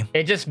explained to me.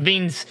 It just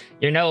means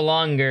you're no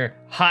longer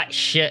hot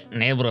shit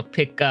and able to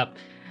pick up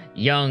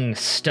young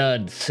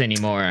studs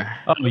anymore.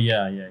 Oh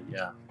yeah.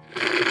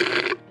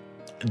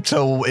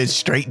 So is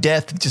straight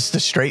death just the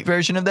straight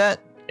version of that?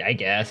 I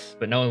guess,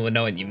 but no one would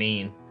know what you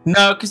mean.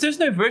 No, because there's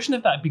no version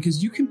of that.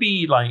 Because you can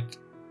be like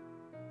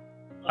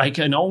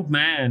an old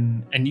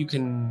man, and you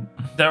can.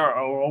 There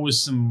are always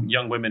some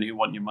young women who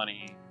want your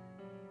money,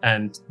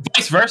 and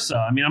vice versa.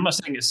 I mean, I'm not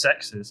saying it's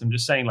sexist. I'm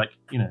just saying,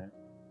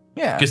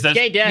 Yeah. because there's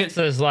Gay death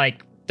is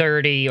like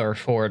 30 or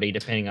 40,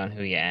 depending on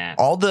who you ask.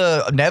 All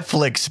the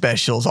Netflix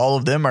specials, all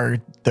of them are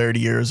 30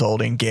 years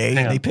old and gay.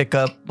 Hang on. They pick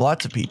up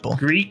lots of people.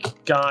 Greek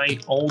guy,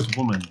 old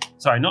woman.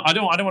 Sorry, no, I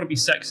don't want to be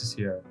sexist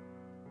here.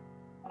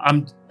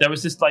 There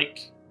was this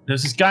there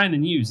was this guy in the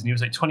news, and he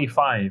was like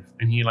 25,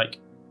 and he like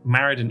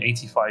married an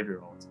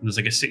 85-year-old. And there's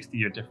like a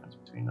 60-year difference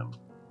between them.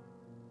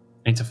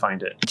 I need to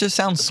find it. It just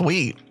sounds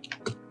sweet.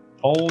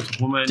 Old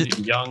woman,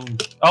 young.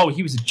 Oh,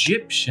 he was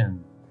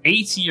Egyptian.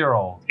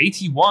 80-year-old,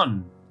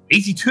 81,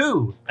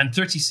 82, and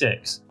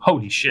 36.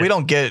 Holy shit. We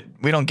don't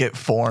get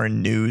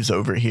foreign news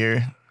over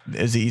here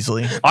as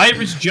easily.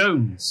 Iris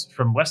Jones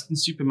from Western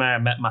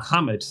Supermare met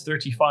Muhammad,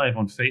 35,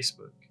 on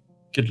Facebook.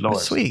 Good lord.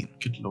 Sweet.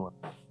 Good lord.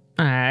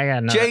 All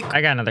right, Jake,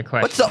 I got another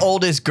question. What's the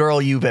oldest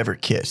girl you've ever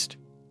kissed?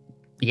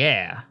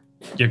 Yeah.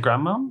 Your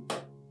grandmom?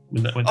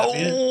 Would that be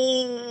it?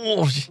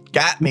 Oh,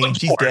 got me. Well,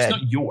 She's yours, dead.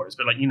 not yours,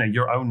 but like, you know,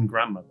 your own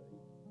grandmother.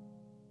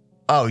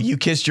 Oh, you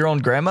kissed your own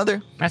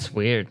grandmother? That's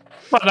weird.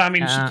 Well, I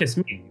mean, she kissed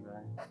me.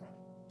 Right?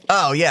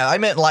 Oh, yeah. I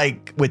meant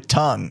like with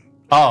tongue.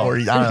 Oh. Or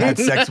I don't know, had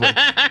sex with.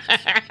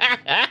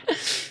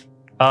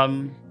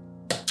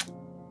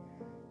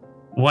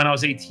 When I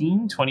was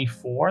 18,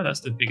 24,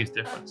 that's the biggest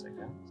difference, I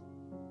guess.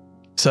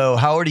 So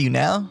how old are you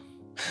now?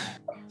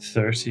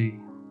 30.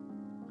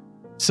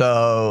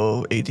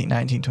 So 18,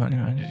 19, 20,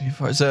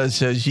 24. So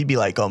she'd be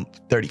like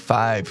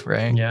 35,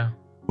 right? Yeah.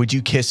 Would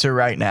you kiss her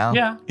right now?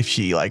 Yeah. If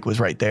she like was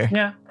right there?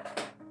 Yeah.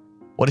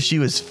 What if she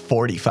was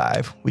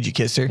 45? Would you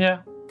kiss her?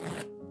 Yeah.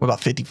 What about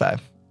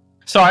 55?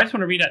 So I just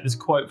want to read out this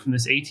quote from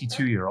this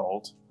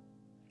 82-year-old.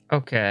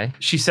 Okay.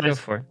 She Go says,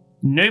 for it.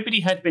 "Nobody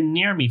had been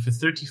near me for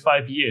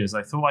 35 years.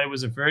 I thought I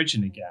was a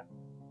virgin again."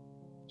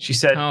 She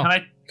said, Oh.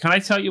 Can I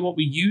tell you what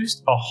we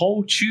used? A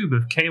whole tube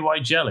of KY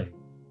jelly.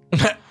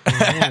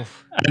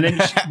 Oof.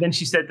 And then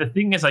she said, the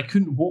thing is, I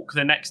couldn't walk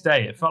the next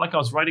day. It felt like I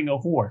was riding a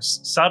horse.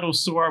 Saddle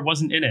sore,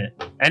 wasn't in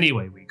it.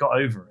 Anyway, we got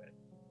over it.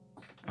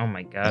 Oh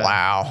my god.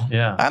 Wow.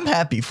 Yeah. I'm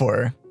happy for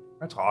her.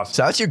 That's awesome.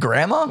 So that's your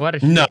grandma?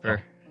 What a No.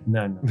 shipper.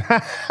 No.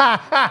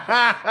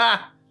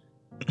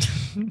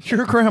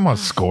 Your grandma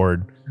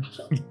scored.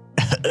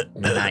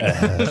 Nice.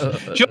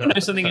 Do you want to know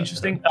something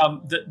interesting?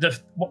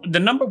 The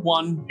number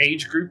one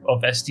age group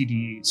of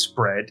STD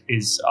spread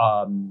is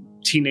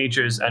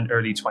teenagers and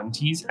early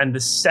 20s, and the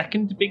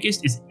second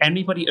biggest is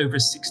anybody over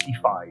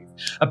 65.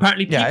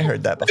 Apparently, Yeah, I people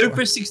heard that before.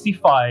 over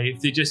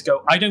 65, they just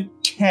go, I don't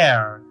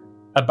care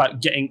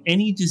about getting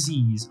any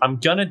disease. I'm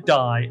gonna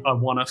die. I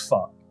want to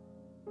fuck.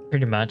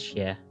 Pretty much,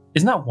 yeah.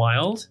 Isn't that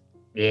wild?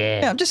 Yeah,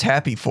 Yeah. I'm just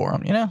happy for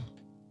him, you know?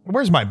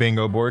 Where's my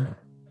bingo board?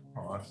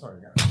 Oh, sorry,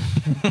 guys.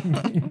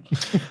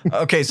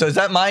 Okay, so is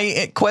that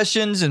my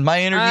questions and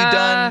my interview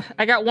done?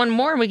 I got one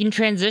more and we can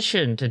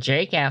transition to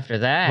Jake after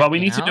that. Well, we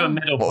you need to know? do a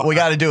middle. Well, we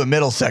got to do a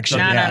middle section.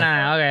 No, yeah.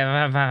 no.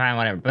 Okay, fine,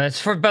 whatever. But it's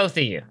for both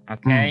of you,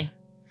 okay?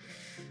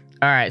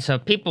 All right, so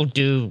people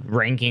do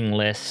ranking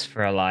lists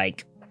for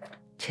like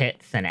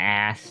tits and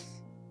ass,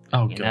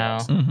 Oh you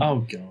god. know? Mhm. Oh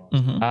god.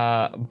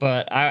 Mhm.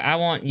 But I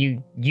want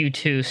you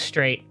two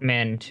straight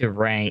men to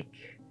rank.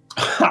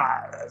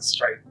 That's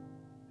right.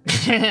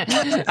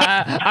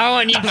 I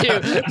want you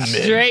two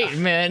straight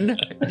men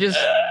just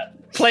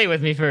play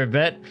with me for a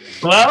bit.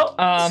 Well,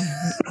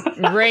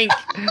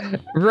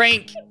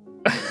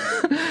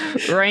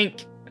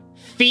 Rank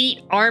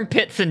feet,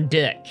 armpits, and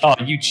dick. oh,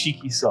 you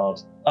cheeky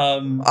sod.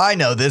 I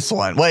know this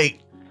one.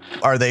 Wait,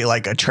 are they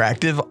like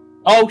attractive?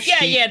 Oh Yeah,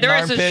 shit. yeah, they're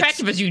as armpits?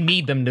 attractive as you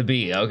need them to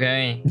be,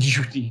 okay?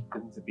 You need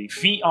them to be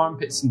feet,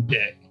 armpits, and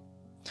dick.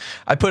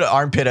 I put an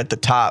armpit at the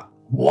top.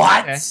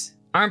 What? Okay.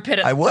 Armpit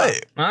at I the would.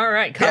 top. All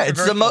right, Yeah,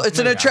 it's the it's an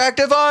moving on.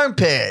 attractive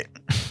armpit.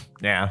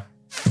 Yeah.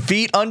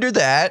 Feet under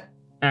that.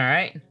 All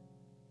right.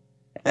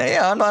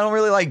 Yeah, I don't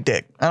really like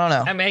dick. I don't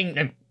know. I mean,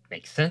 it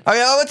makes sense. I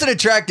mean, what's an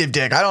attractive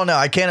dick? I don't know.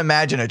 I can't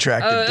imagine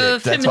attractive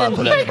dick. That's why I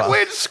put it at the bottom.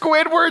 When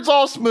Squidward's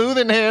all smooth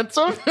and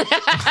handsome.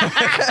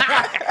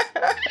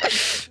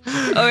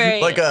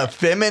 Okay. Like a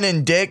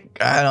feminine dick.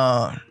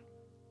 I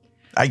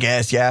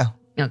guess, yeah.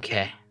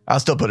 Okay. I'll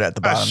still put it at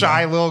the A bottom.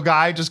 shy little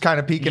guy just kind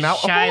of peeking out.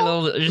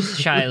 Just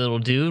shy little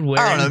dude wearing.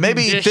 I don't know,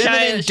 maybe just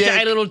feminine shy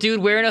dick. little dude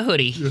wearing a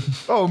hoodie.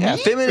 Oh, Yeah,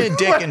 me? feminine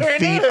dick and Wearing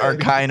feet it. are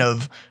kind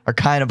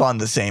of on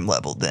the same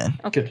level. Then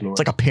Good lord. it's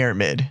like a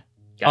pyramid.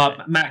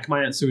 Got it. Mac,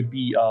 my answer would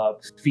be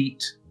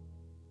feet.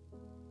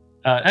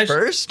 Actually,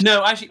 First,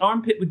 no, actually,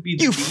 armpit would be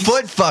the you least.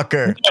 foot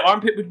fucker. No,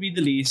 armpit would be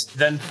the least,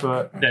 then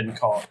foot, then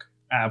cock.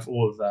 Out of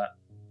all of that.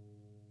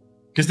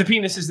 Because the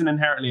penis isn't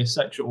inherently a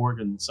sexual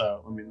organ,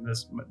 so, I mean,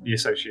 there's the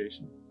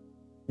association.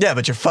 Yeah,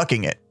 but you're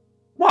fucking it,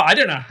 Well, I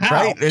don't know how.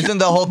 right? Isn't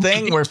the whole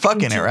thing we're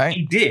fucking it, A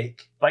right?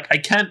 dick. Like, I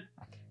can't.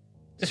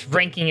 Just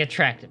ranking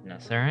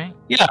attractiveness, all right?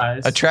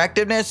 Yeah.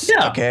 Attractiveness?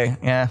 Yeah. Okay,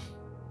 yeah.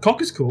 Cock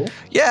is cool.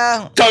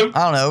 Yeah, Don't.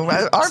 I don't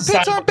know.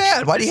 Armpits aren't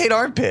bad. Why do you hate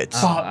armpits?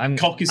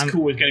 Cock is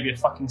cool is going to be a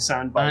fucking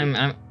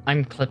soundbite.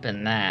 I'm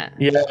clipping that.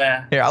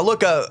 Yeah. Here, I'm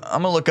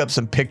gonna look up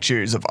some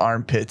pictures of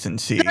armpits and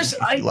see There's-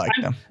 if you like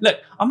them. Look,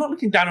 I'm not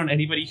looking down on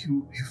anybody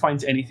who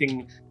finds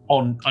anything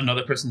on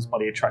another person's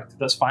body attractive.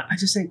 That's fine. I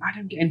just saying I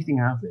don't get anything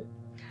out of it.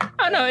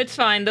 Oh no, it's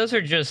fine. Those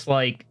are just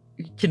like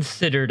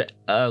considered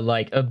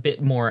like a bit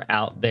more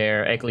out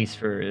there, at least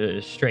for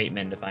straight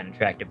men to find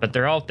attractive. But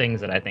they're all things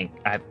that I think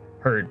I've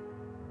heard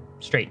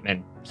straight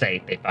men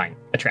say they find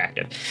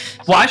attractive.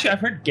 Well, actually, I've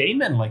heard gay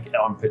men like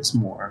armpits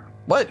more.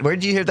 What?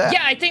 Where'd you hear that?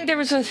 Yeah, I think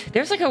there's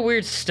like a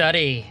weird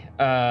study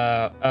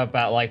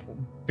about like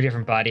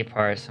different body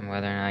parts and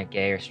whether or not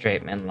gay or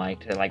straight men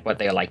liked what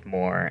they liked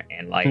more,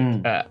 and like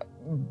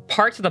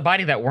parts of the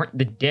body that weren't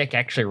the dick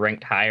actually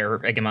ranked higher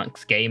like,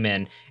 amongst gay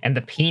men, and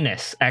the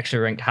penis actually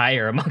ranked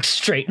higher amongst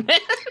straight men.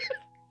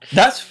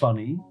 That's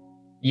funny.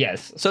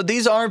 Yes. So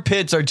these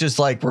armpits are just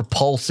like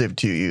repulsive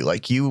to you.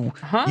 Like you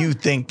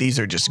think these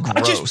are just gross.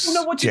 I just don't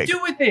know what to Jake.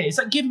 do with it. It's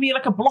like give me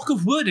like a block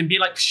of wood and be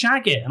like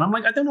shag it, and I'm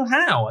like I don't know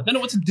how. I don't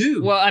know what to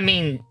do. Well, I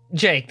mean,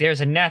 Jake,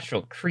 there's a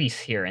natural crease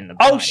here in the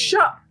body. Oh,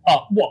 shut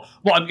up! What?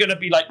 I'm gonna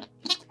be like.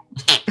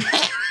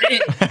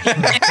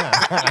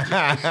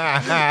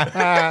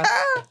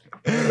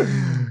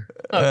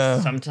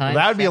 Sometimes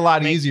That would be a sex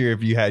lot makes- easier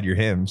if you had your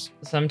hymns.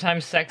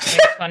 Sometimes sex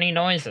makes funny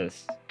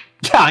noises.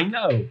 Yeah, I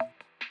know.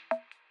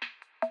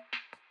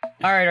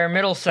 All right, our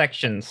middle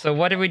section. So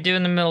what did we do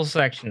in the middle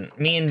section?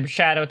 Me and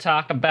Shadow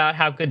talk about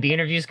how good the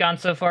interview's gone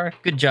so far.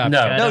 Good job, No.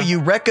 Shadow. No, you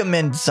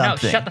recommend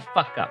something. No, shut the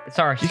fuck up. It's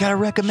our. You gotta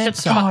recommend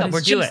Shut the fuck something. up. We're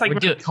doing it. We're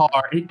doing it. Car.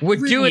 We're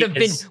doing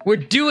really is. it. We're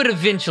doing it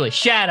eventually.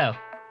 Shadow,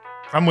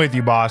 I'm with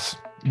you, boss.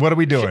 What are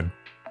we doing?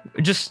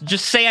 just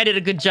say I did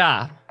a good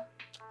job.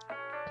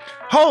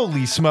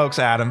 Holy smokes,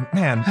 Adam.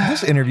 Man,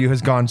 this interview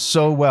has gone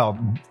so well.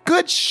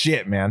 Good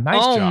shit, man. Nice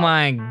Oh job.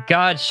 my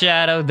God,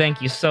 Shadow!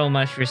 Thank you so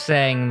much for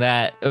saying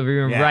that.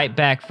 We're Yeah. right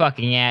back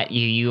fucking at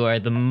you. You are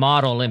the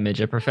model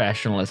image of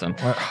professionalism.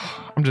 Well,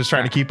 I'm just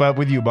trying to keep up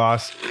with you,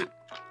 boss.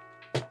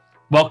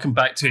 Welcome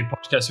back to a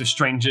podcast with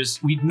strangers.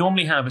 We'd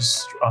normally have a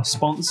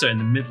sponsor in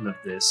the middle of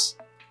this,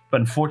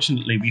 but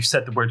unfortunately, we've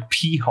said the word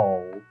pee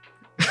hole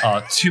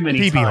too many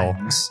Pee-pee hole.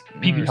 times.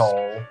 Pee-pee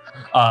hole.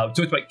 Talked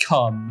about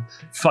cum,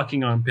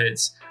 fucking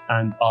armpits,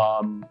 and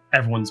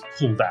everyone's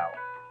pulled out.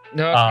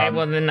 Okay,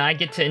 well then I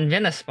get to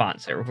invent a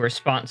sponsor. We're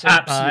sponsored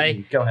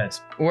Absolutely. Go ahead.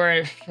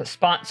 We're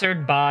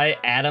sponsored by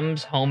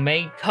Adam's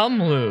Homemade Cum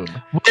Lube.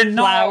 We're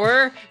not.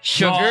 Flour,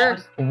 sugar,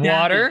 God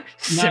water, damn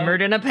it.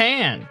 simmered in a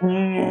pan.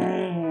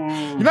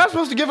 You're not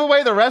supposed to give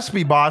away the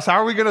recipe, boss. How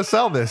are we going to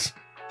sell this?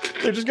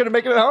 They're just going to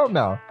make it at home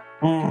now.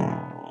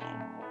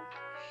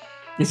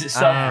 Is it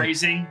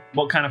self-raising?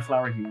 What kind of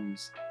flour do you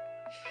use?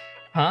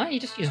 Huh? You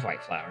just use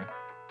white flour.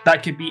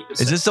 That could be.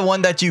 Is this the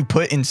one that you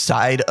put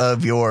inside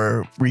of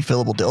your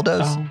refillable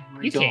dildos? Oh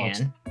my You God.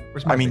 can.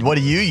 Where's my I mean, thing? what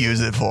do you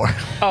use it for?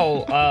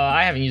 Oh,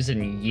 I haven't used it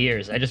in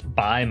years. I just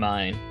buy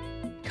mine.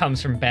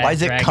 Comes from Bad Why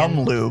is it Dragon. cum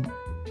lube?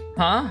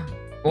 Huh?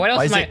 What else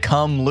Why is am I? it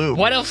cum lube?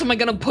 What else am I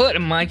gonna put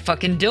in my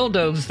fucking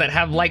dildos that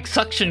have like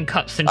suction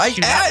cups and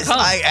shoot out cum?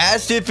 I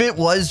asked if it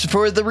was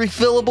for the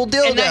refillable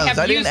dildos. and I have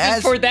didn't used ask.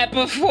 it for that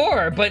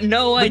before, but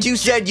no, But you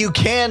said you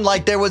can.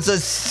 Like there was a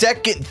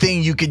second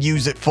thing you could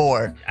use it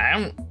for. I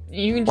don't.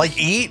 You can Like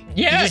eat.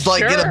 Yeah, You just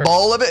like get sure. a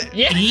bowl of it.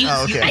 Yeah.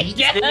 Oh, okay. I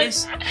guess.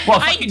 This?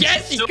 What, I fucking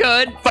guess you drizzle-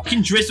 could.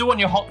 Fucking drizzle on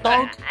your hot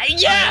dog?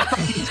 Yeah.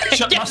 I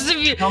Shut guess up.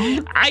 if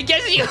you. I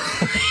guess you.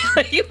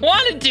 You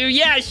wanted to.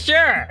 Yeah,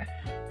 sure.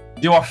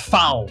 You are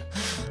foul.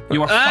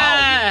 You are foul.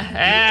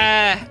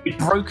 Ah. You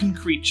broken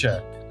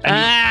creature.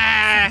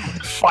 And you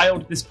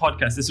filed this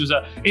podcast. This was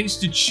an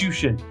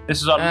institution.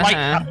 This was a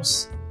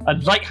lighthouse. A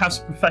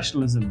lighthouse of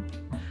professionalism.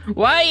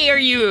 Why are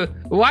you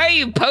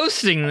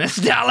posting this,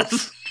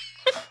 Dallas?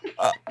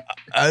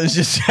 I was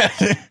just.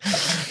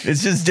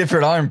 It's just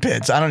different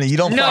armpits. I don't know. You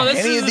don't No, find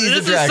this any is of these this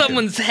is attractive.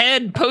 someone's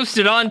head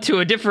posted onto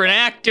a different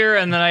actor,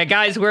 and then a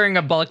guy's wearing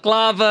a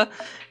balaclava.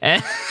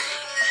 And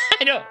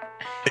I don't.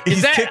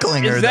 He's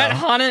tickling her Is that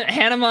though.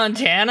 Hannah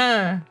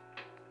Montana?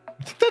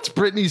 I think that's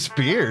Britney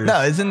Spears.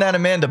 No, isn't that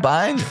Amanda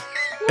Bynes?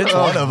 It's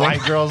one of them.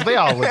 White girls, they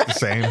all look the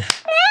same.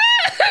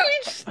 We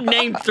just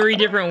named 3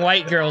 different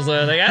white girls.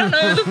 Like, I don't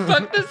know who the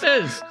fuck this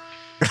is.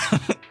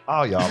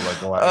 Oh, y'all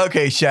look alike.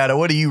 Okay, Shadow,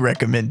 what do you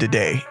recommend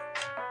today?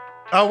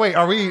 Oh, wait,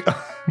 are we?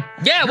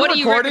 Yeah, You're what do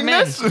you recording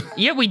recommend? this?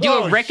 Yeah, we do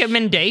Oh, a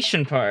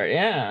recommendation part.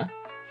 Yeah.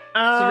 So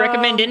Um,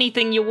 recommend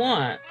anything you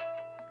want.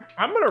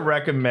 I'm gonna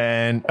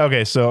recommend.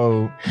 Okay,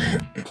 so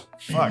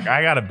fuck,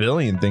 I got a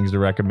billion things to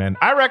recommend.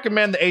 I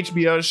recommend the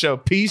HBO show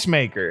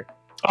Peacemaker.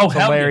 Oh, It's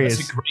hell yeah. hilarious.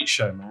 That's a great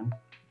show, man.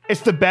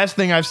 It's the best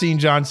thing I've seen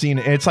John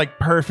Cena. It's like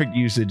perfect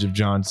usage of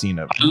John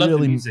Cena. I love the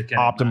Really music in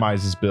it,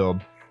 optimize his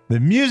build. The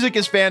music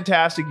is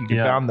fantastic. You can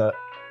Yeah.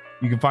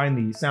 you can find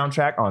the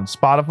soundtrack on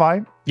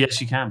Spotify, Yes,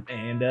 you can.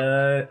 and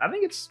I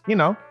think it's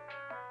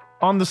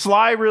on the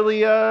sly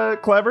really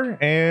clever,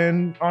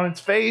 and on its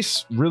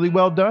face really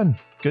well done.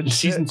 Good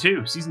Season shit.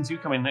 2. Season 2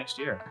 coming next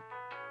year.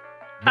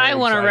 I Very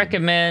want to exciting.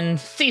 recommend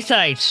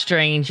Seaside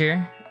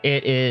Stranger.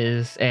 It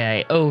is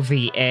a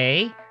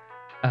OVA.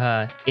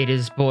 It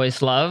is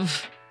Boys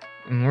Love.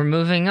 And we're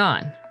moving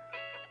on.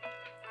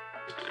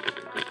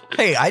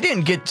 Hey, I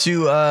didn't get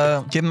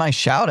to give my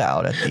shout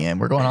out at the end.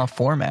 We're going off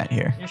format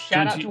here. Your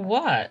shout out Don't to you-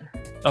 what?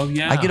 Oh,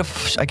 yeah. I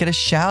get a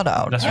shout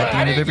out That's at right. the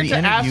I end of didn't every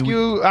get to ask interview.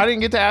 you. I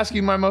didn't get to ask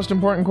you my most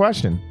important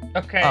question.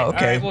 Okay. Oh, okay.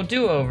 All right, we'll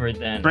do over it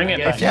then. Bring I it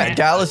guess. back. Yeah,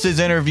 Dallas's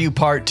interview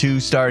part 2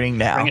 starting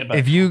now. Bring it back.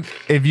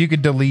 If you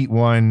could delete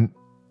one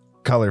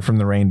color from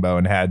the rainbow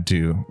and had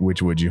to,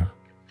 which would you?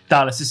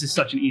 Dallas, this is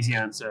such an easy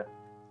answer.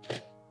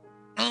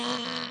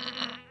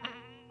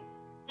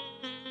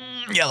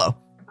 Yellow.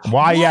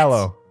 Why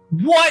yellow?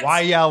 What? Why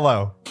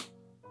yellow?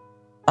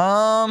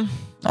 I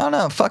don't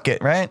know. Fuck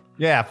it, right?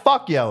 Yeah,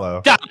 fuck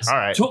yellow. Dallas, All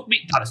right. talk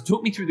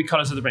me through the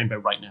colors of the rainbow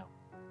right now.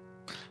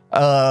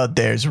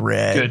 There's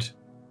red. Good.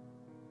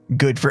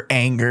 Good for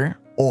anger.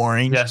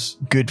 Orange. Yes.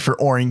 Good for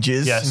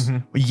oranges. Yes.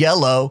 Mhm.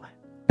 Yellow.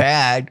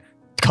 Bad.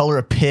 Color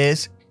of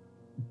piss.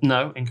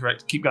 No,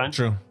 incorrect. Keep going.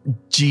 True.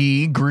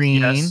 G.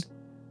 Green. Yes.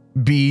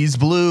 B's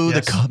blue.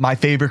 Yes. My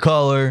favorite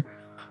color.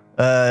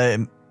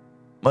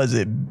 Was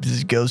it?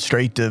 Does it go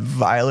straight to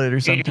violet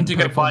or something?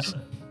 Indigo Purple? violet.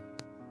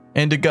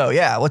 Indigo.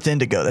 Yeah. What's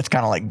indigo? That's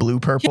kind of like blue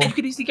purple. Yeah, you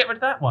could easily get rid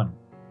of that one.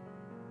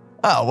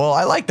 Oh well,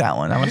 I like that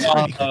one. That one's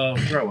pretty cool.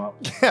 Grow up.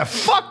 Yeah,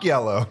 fuck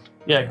yellow.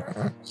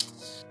 Yeah.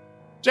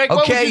 Jake, what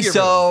would Okay, you get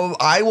so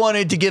I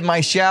wanted to give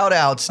my shout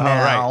outs rid of?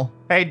 now.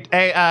 Hey,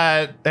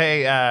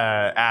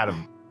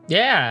 Adam.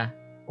 Yeah.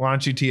 Why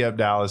don't you tee up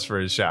Dallas for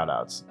his shout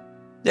outs?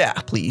 Yeah,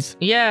 please.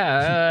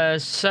 Yeah,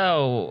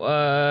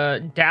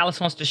 Dallas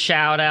wants to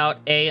shout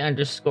out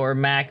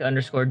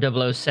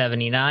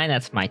A_Mac_0079.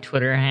 That's my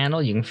Twitter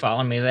handle. You can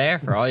follow me there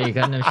for all your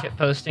Gundam shit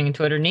posting and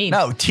Twitter needs.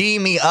 No, tee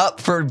me up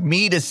for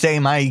me to say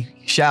my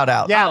shout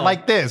out. Yeah, Oh.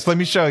 like this. Let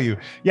me show you.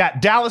 Yeah,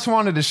 Dallas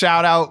wanted to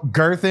shout out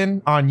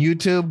Girthin on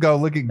YouTube. Go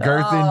look at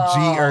Girthin, Oh. G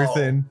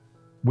Earthin,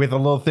 with a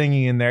little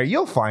thingy in there.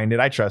 You'll find it.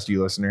 I trust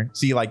you, listener.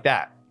 See you like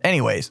that.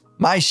 Anyways,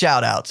 my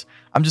shout outs.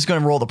 I'm just going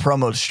to roll the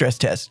promo stress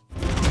test.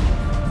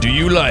 Do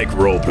you like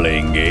role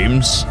playing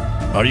games?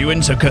 Are you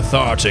into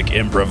cathartic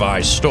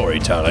improvised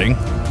storytelling?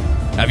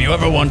 Have you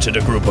ever wanted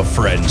a group of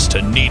friends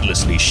to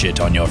needlessly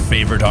shit on your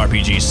favorite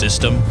RPG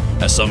system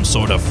as some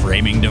sort of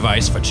framing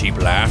device for cheap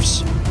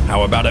laughs?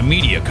 How about a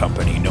media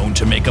company known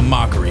to make a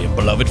mockery of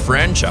beloved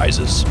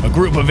franchises? A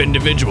group of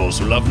individuals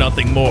who love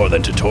nothing more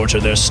than to torture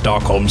their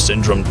Stockholm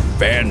Syndrome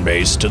fan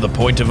base to the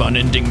point of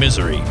unending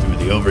misery through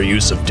the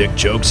overuse of dick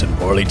jokes and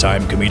poorly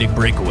timed comedic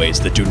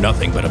breakaways that do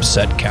nothing but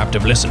upset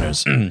captive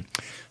listeners.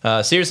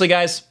 Seriously,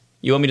 guys,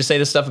 you want me to say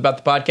this stuff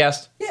about the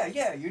podcast?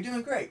 Yeah, you're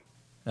doing great.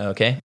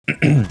 Okay.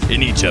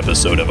 In each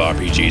episode of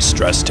RPG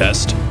Stress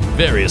Test,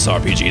 various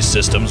RPG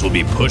systems will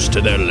be pushed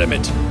to their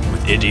limit,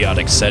 with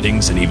idiotic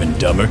settings and even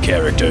dumber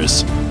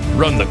characters.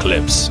 Run the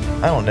clips.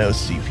 I don't know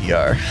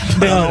CPR. I'm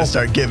going to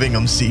start giving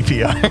them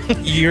CPR.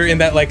 You're in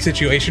that like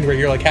situation where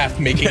you're like half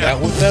making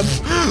out with them.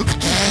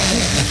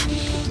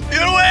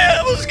 Get away! I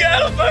almost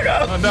got him. Fuck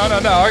off.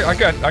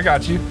 No, I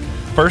got you.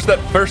 First that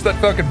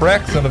fucking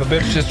Breck son of a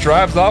bitch just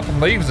drives off and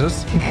leaves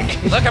us.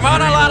 Look, I'm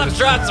on a lot of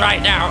drugs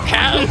right now,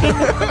 okay?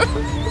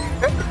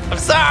 I'm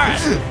sorry.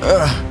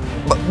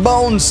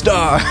 Bone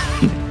Star.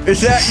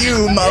 Is that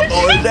you, my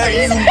boy? Is that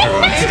you,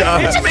 Bone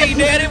Star? It's me,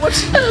 Daddy.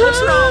 What's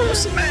wrong?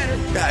 What's the matter?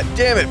 God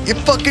damn it. You're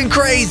fucking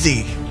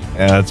crazy.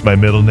 Yeah, that's my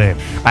middle name.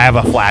 I have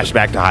a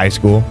flashback to high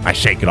school. I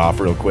shake it off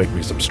real quick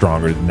because I'm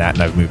stronger than that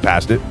and I've moved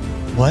past it.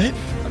 What?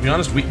 I'll be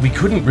honest, we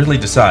couldn't really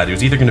decide. It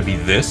was either going to be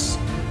this,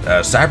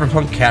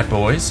 cyberpunk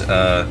catboys,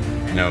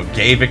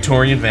 gay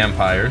Victorian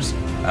vampires.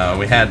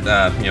 We had,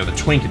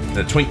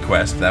 the twink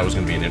quest. That was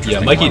going to be an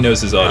interesting Yeah, Mikey one.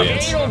 knows his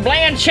audience. Hey, little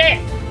bland chick.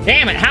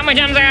 Damn it, how many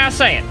times I gotta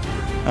say it?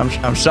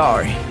 I'm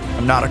sorry.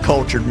 I'm not a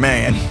cultured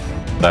man.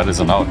 That is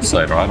an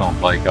outsider. I don't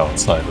like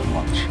outsiders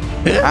much.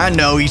 I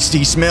know he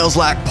smells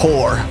like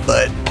poor,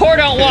 but Pour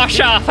don't wash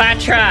off, I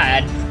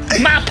tried.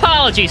 My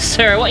apologies,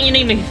 sir. What you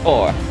need me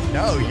for?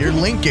 no, you're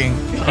linking.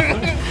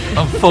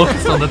 I'm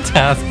focused on the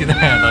task in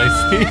hand, I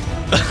see.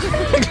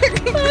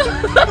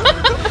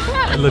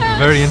 I look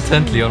very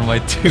intently on my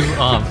two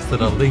arms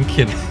that are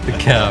linking the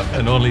cab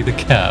and only the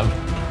cab.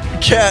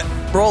 Cat,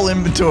 roll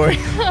inventory.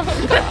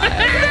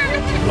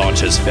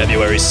 Launches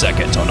February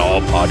 2nd on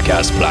all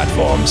podcast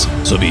platforms,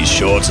 so be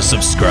sure to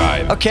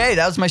subscribe. Okay,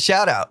 that was my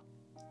shout out.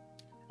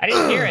 I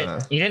didn't hear it.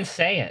 You didn't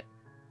say it.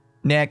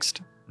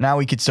 Next, now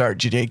we could start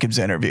Jacob's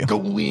interview.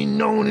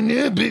 Going on in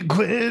there, big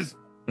quiz.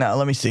 Now,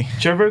 let me see.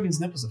 Joe Rogan's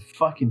nipples are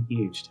fucking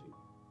huge, dude.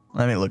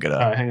 Let me look it All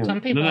up. right, hang on.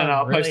 Some people no,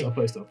 I'll really-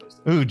 post it.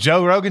 Ooh,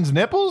 Joe Rogan's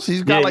nipples?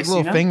 He's got Yeah, like you see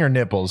little that? finger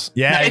nipples.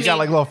 Yeah, No, he's got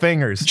like little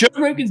fingers. Joe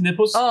Rogan's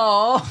nipples.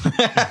 Oh.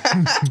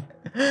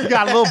 He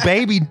got little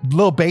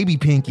baby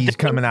pinkies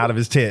coming out of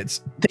his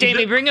tits.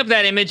 Jamie, bring up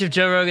that image of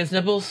Joe Rogan's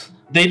nipples.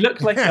 They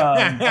look like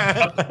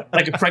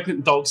like a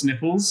pregnant dog's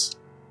nipples.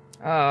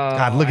 Oh,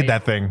 God, look at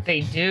that thing.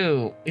 They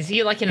do. Is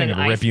he like in Thing an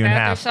would rip ice you in bath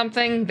or half.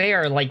 something? They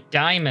are like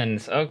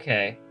diamonds.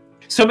 Okay.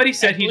 Somebody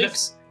said At he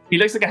least-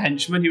 looks like a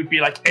henchman. He would be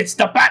like, "It's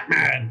the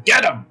Batman,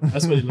 get him!"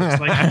 That's what he looks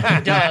like.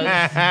 He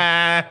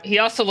does. He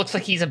also looks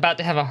like he's about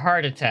to have a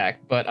heart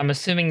attack, but I'm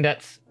assuming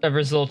that's a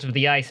result of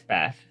the ice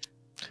bath.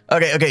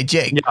 Okay,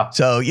 Jake. Yeah.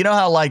 So, you know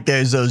how like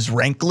there's those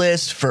rank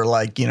lists for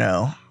like,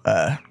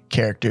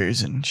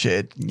 characters and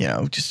shit,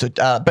 just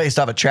based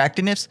off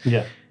attractiveness?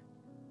 Yeah.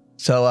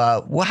 So,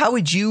 how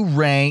would you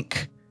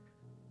rank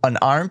an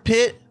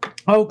armpit,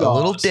 Oh god. a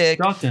little dick,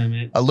 God damn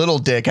it. a little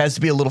dick, has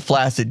to be a little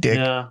flaccid dick,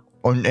 Yeah.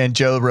 and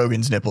Joe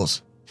Rogan's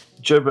nipples?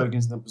 Joe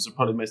Rogan's nipples are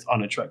probably the most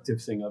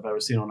unattractive thing I've ever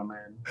seen on a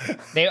man.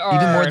 They are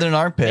Even more than an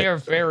armpit. They are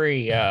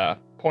very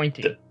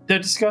pointy. They're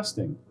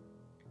disgusting.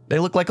 They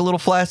look like a little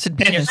flaccid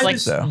penis.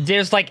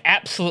 There's like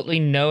absolutely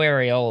no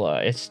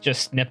areola. It's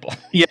just nipple.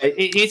 Yeah,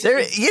 it's there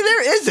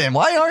isn't.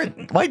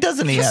 Why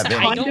doesn't he have it?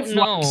 I don't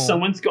know. Like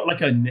someone's got like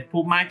a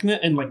nipple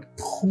magnet and like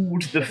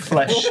pulled the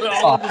flesh All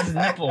of off. his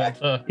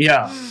nipples.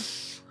 Yeah.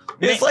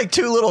 It's like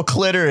two little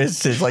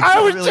clitorises, like I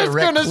two was really just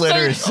erect gonna say,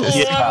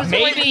 clitorises. I was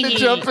Maybe waiting to he-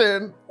 jump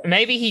in.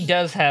 Maybe he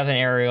does have an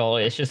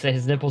areola. It's just that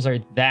his nipples are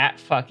that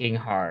fucking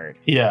hard.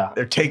 Yeah.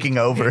 They're taking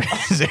over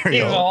his He's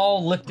areola.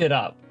 all lifted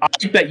up.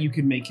 I bet you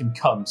could make him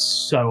come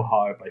so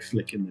hard by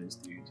flicking those,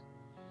 dude.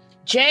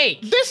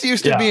 Jake. This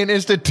used to be an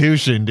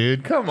institution,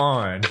 dude. Come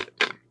on.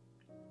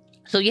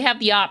 So you have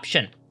the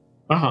option.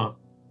 Uh-huh.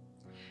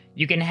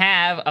 You can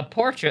have a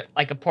portrait,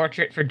 like a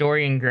portrait for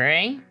Dorian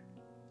Gray,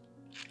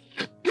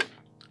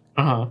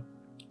 Uh-huh.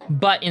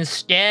 but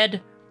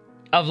instead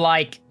of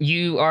like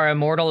you are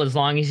immortal as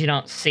long as you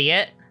don't see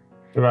it,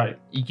 Right.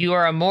 you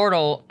are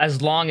immortal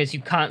as long as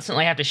you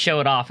constantly have to show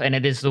it off, and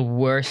it is the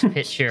worst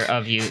picture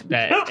of you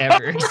that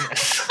ever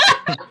exists.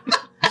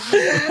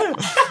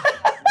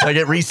 Like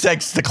it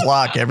resets the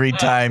clock every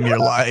time you're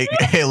like,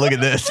 hey, look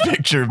at this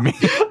picture of me.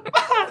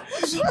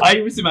 I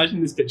was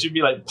imagining this picture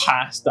be like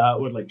passed out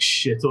with like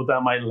shit all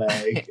down my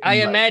leg. I and,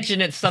 like, imagine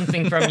it's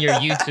something from your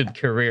YouTube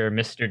career,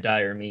 Mr.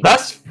 Dire Meat.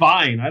 That's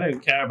fine. I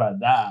don't care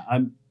about that.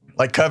 I'm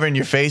Like covering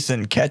your face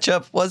in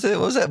ketchup, was it?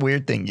 What was that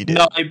weird thing you did?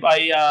 no,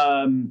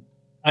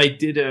 I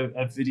did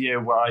a video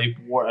where I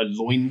wore a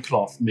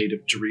loincloth made of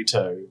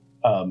Dorito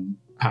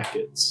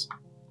packets.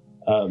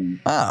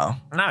 Oh,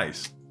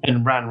 Nice.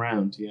 And ran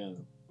around, yeah.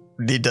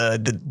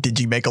 did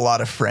you make a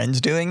lot of friends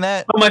doing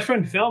that? Oh, my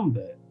friend filmed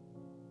it.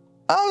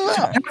 Oh,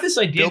 I yeah. have this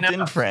idea Built-in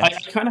now. friends.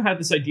 I kind of have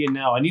this idea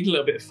now. I need a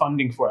little bit of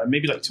funding for it,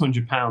 maybe like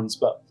 £200.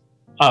 But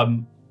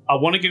I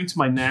want to go to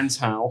my nan's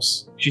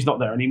house. She's not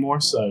there anymore,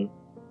 so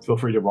feel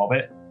free to rob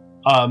it.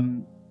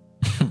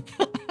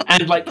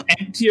 And like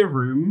empty a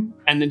room,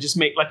 and then just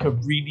make like a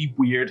really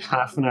weird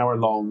half an hour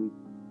long,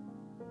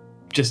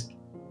 just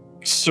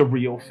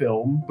surreal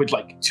film with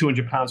like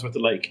 £200 worth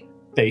of like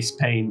face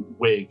paint,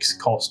 wigs,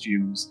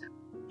 costumes.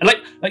 And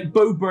like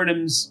Bo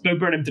Burnham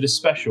did a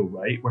special,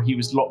 right, where he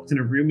was locked in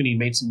a room and he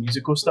made some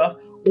musical stuff.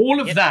 All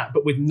of that,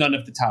 but with none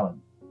of the talent.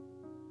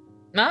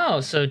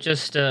 No, so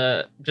just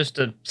a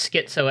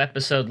schizo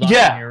episode locked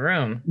Yeah. in your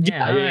room.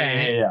 Yeah.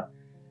 alright.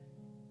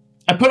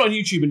 I put it on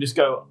YouTube and just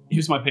go,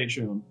 here's my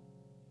Patreon.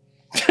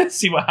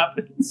 See what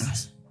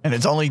happens. And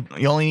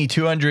you only need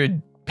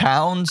 200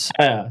 pounds.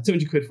 Yeah,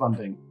 200 quid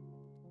funding.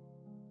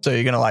 So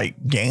you're going to like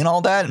gain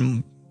all that,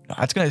 and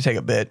that's going to take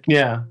a bit.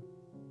 Yeah.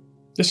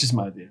 That's just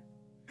my idea.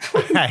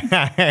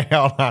 Hey,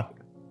 hold on.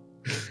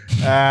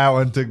 That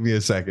one took me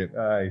a second.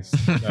 Nice.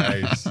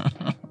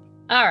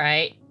 All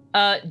right.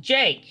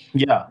 Jake.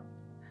 Yeah.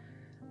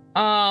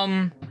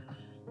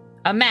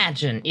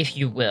 Imagine, if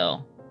you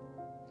will,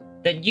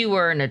 that you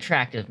were an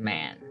attractive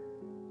man.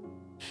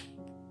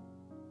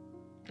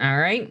 All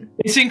right?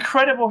 It's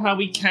incredible how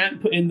we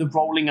can't put in the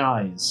rolling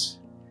eyes.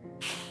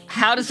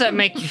 How does that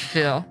make you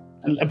feel?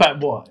 About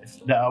what?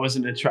 That I was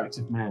an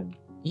attractive man.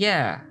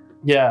 Yeah.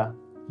 Yeah.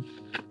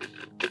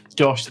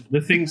 Josh,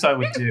 the things I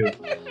would do.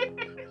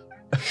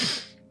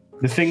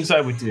 The things I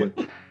would do.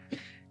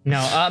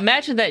 No,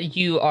 imagine that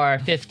you are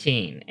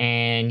 15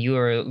 and you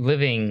are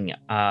living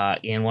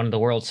in one of the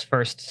world's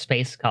first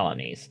space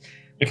colonies.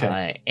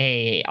 Okay.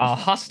 A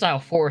hostile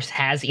force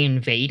has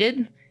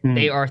invaded.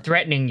 They are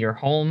threatening your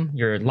home,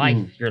 your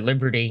life, your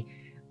liberty.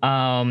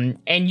 And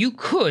you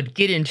could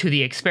get into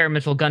the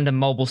experimental Gundam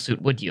mobile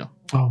suit, would you?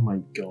 Oh my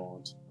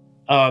god.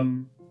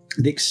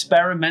 The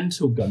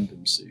experimental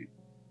Gundam suit.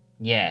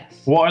 Yes.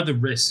 What are the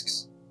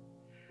risks?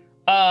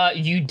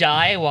 You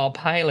die while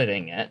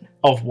piloting it.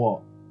 Of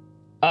what?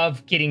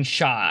 Of getting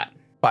shot.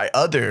 By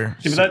other.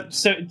 Yeah, but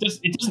so it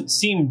doesn't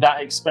seem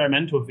that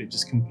experimental if it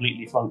just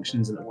completely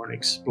functions and it won't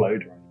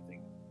explode or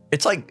anything.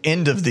 It's like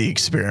end of the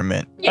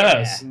experiment. Yeah.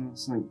 It's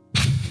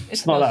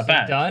not that mostly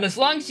bad. Done. As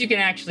long as you can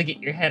actually get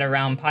your head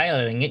around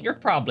piloting it, you'll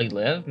probably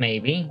live,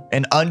 maybe.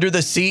 And under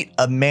the seat,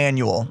 a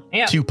manual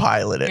Yeah. to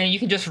pilot it. And you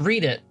can just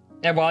read it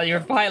while you're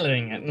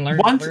piloting it and learn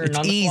It's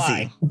on the easy.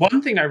 fly.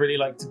 One thing I really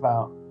liked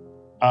about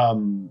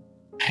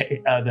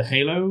the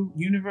Halo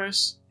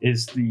universe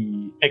is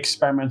the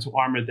experimental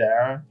armor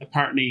there.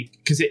 Apparently,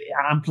 because it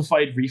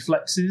amplified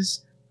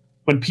reflexes.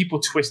 When people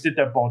twisted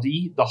their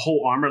body, the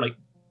whole armor like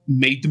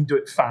made them do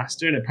it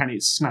faster, and apparently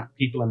it snapped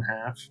people in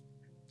half.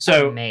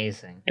 So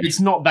Amazing. it's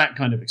not that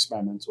kind of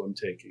experimental I'm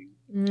taking.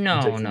 No.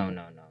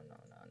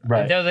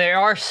 Right. Though there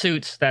are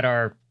suits that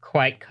are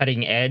quite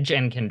cutting edge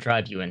and can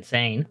drive you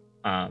insane.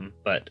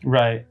 But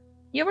Right.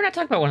 yeah, we're not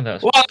talking about one of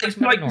those. Well, We're it's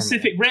talking like about normal.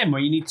 Pacific Rim,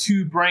 where you need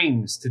two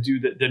brains to do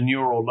the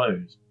neural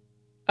load.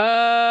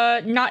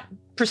 Not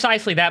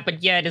precisely that,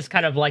 but yeah, it is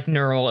kind of like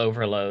neural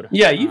overload.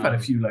 Yeah, you've had a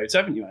few loads,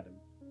 haven't you, Adam?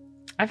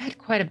 I've had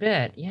quite a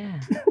bit, yeah.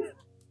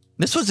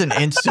 This was an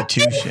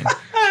institution.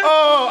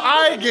 Oh,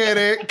 I get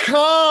it.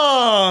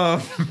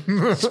 Come.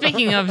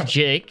 Speaking of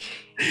Jake,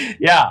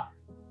 Yeah.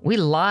 we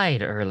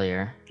lied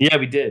earlier. Yeah,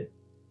 we did.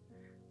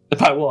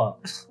 About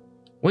what?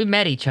 We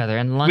met each other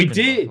in London. We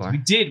did. before. We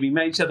did. We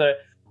met each other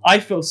I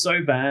feel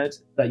so bad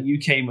that you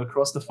came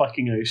across the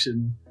fucking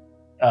ocean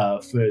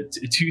for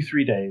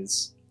 2-3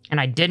 days. And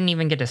I didn't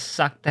even get to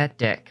suck that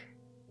dick.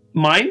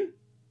 Mine?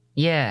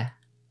 Yeah.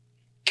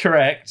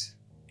 Correct.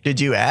 Did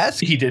you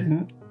ask? He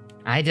didn't.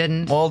 I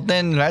didn't. Well,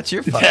 then that's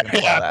your fucking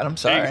fault. I'm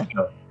sorry.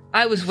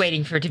 I was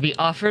waiting for it to be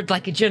offered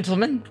like a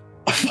gentleman.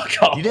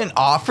 Fuck off. You didn't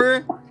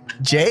offer,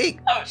 Jake?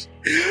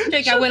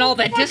 Jake, I went all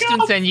that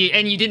distance and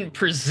you didn't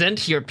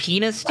present your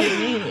penis to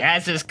me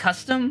as is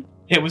custom?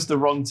 It was the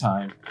wrong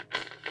time.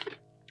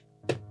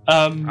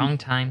 Wrong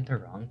time, the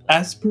wrong place.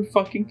 As per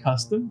fucking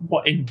custom?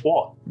 What in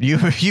what?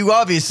 You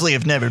obviously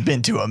have never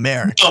been to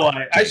America. Oh,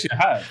 I actually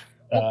have.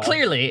 Well,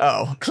 clearly,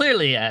 Oh.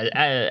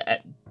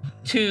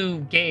 two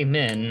gay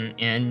men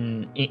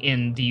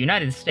in the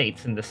United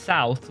States in the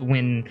South,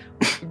 when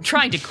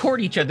trying to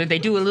court each other, they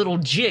do a little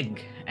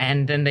jig,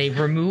 and then they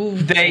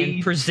remove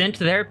and present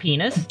their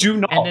penis. Do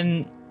not. And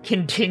then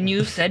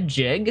continue said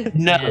jig.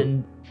 No.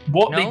 And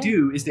What they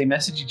do is they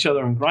message each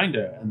other on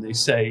Grindr and they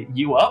say,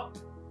 "You up?"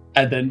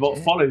 And then what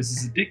follows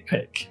is a dick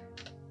pic.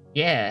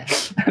 Yeah.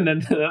 And then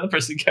the other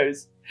person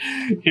goes,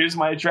 "Here's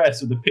my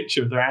address," with a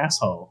picture of their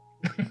asshole.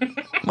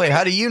 Wait,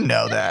 how do you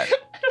know that?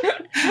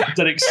 I've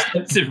done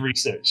extensive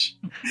research.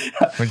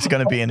 It's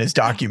going to be in his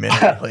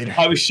documentary later.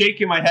 I was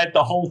shaking my head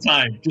the whole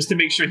time just to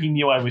make sure he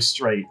knew I was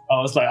straight. I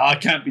was like, I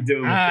can't be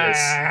doing with this.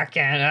 I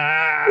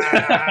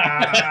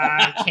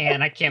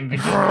can't be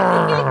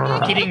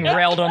getting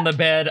railed on the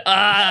bed.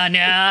 I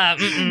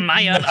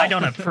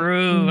don't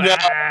approve. No,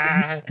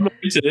 I'm not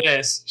into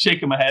this.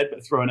 Shaking my head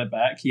but throwing it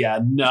back. Yeah,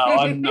 no,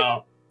 I'm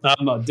not.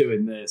 I'm not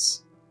doing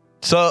this.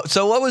 So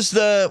what was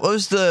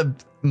the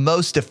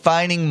most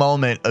defining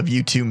moment of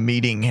you two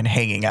meeting and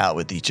hanging out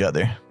with each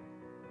other?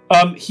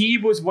 He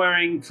was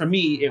wearing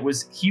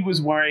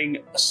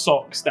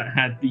socks that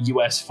had the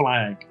US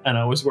flag, and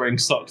I was wearing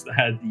socks that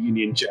had the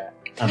Union Jack.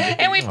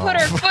 And we put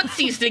our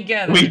footsies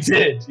together. We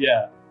did,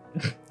 yeah.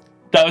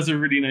 That was a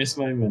really nice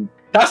moment.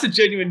 That's a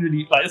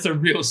genuine, that's a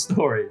real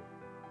story.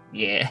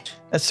 Yeah.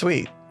 That's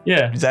sweet.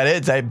 Yeah. Is that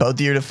it? Is that both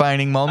of your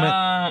defining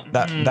moment?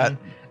 That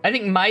I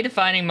think my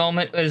defining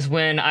moment was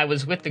when I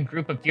was with a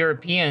group of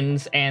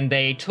Europeans and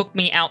they took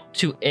me out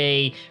to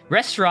a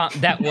restaurant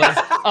that was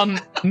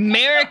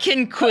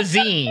American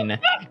cuisine,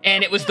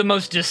 and it was the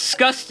most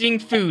disgusting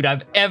food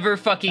I've ever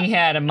fucking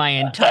had in my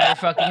entire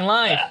fucking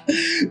life.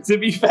 To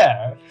be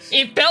fair,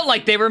 it felt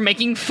like they were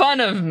making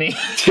fun of me.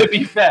 To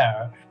be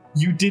fair,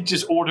 you did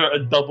just order a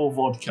double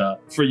vodka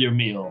for your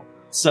meal.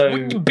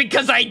 So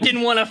because I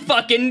didn't want to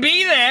fucking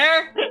be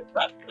there.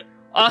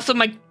 Also,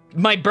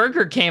 my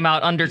burger came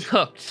out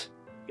undercooked.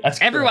 I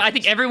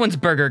think everyone's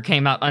burger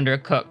came out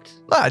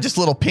undercooked. Just a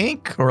little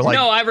pink or like.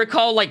 No, I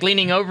recall like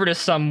leaning over to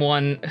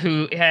someone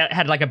who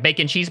had like a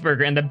bacon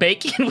cheeseburger, and the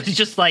bacon was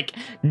just like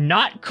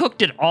not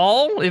cooked at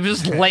all. It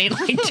was just laid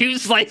like 2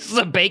 slices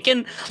of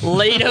bacon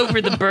laid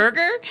over the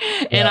burger,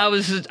 and I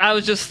was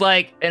just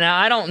like, and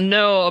I don't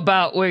know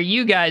about where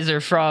you guys are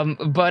from,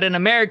 but in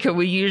America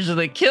we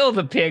usually kill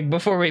the pig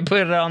before we put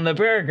it on the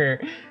burger.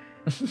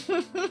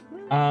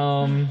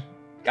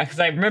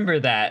 Because I remember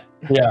that.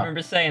 Yeah. I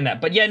remember saying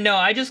that. But yeah, no,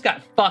 I just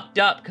got fucked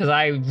up because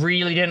I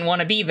really didn't want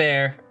to be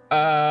there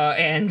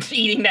and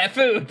eating that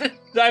food.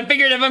 So I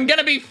figured if I'm going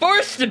to be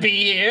forced to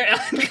be here,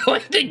 I'm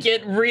going to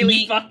get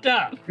really fucked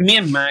up. Me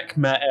and Mac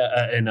met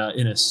in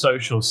a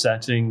social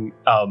setting,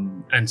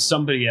 and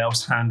somebody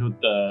else handled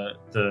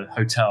the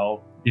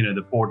hotel,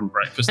 the board and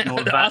breakfast and all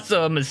of that.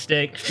 Also a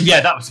mistake.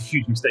 Yeah, that was a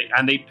huge mistake.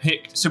 And they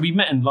picked, so we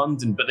met in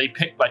London, but they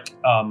picked like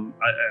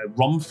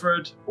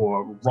Romford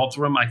or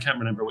Rotherham, I can't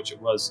remember which it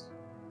was.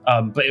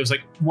 But it was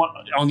like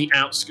on the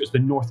outskirts, the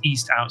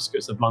northeast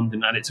outskirts of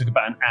London, and it took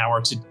about an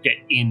hour to get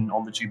in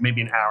on the tube,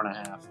 maybe an hour and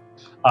a half.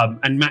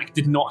 And Mac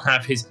did not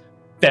have his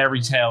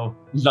fairy tale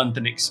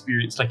London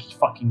experience like he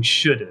fucking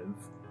should have.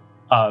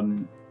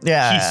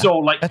 Yeah.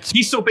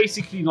 He saw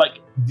basically like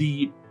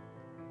the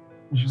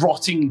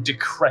rotting,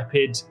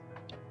 decrepit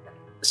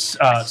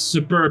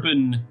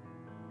suburban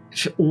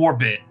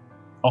orbit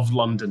of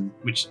London,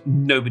 which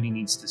nobody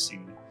needs to see.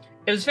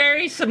 It was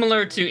very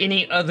similar to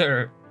any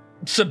other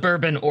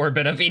suburban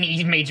orbit of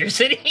any major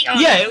city.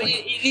 Honestly. Yeah,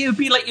 it would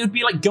be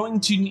like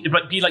going to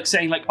be like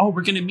saying like, oh,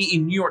 we're going to meet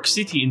in New York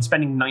City and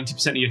spending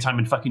 90% of your time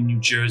in fucking New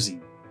Jersey.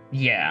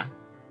 Yeah,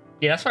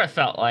 that's what I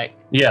felt like.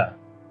 Yeah.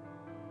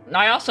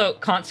 I also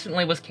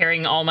constantly was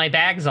carrying all my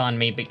bags on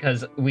me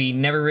because we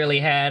never really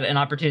had an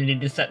opportunity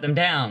to set them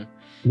down.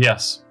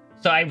 Yes.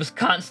 So I was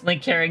constantly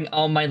carrying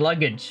all my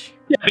luggage.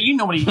 Yeah, but you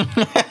know what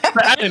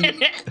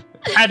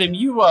Adam,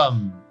 you've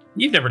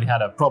never really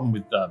had a problem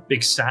with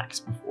big sacks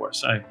before,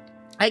 so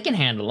I can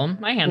handle them.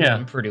 I handle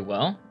them pretty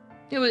well.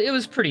 It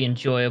was pretty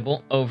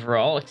enjoyable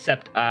overall,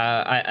 except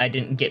I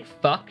didn't get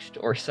fucked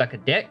or suck a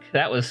dick.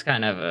 That was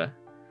kind of a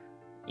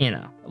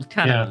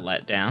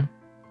letdown.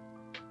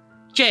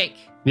 Jake.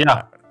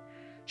 Yeah.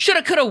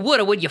 Shoulda, coulda,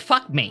 woulda, would you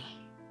fuck me?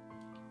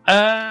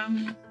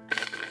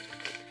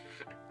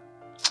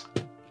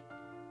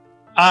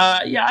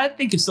 Yeah, I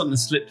think if something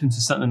slipped into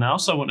something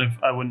else, I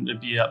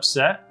wouldn't be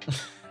upset.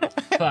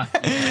 Fuck.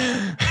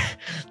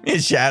 Me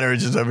and Shatter are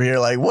just over here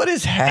like, what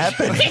is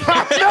happening?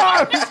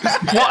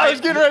 I was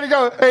getting ready to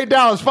go. Hey,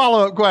 Dallas,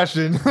 follow-up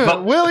question.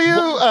 Will you?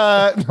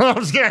 No, I'm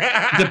just kidding.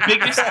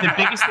 The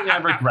biggest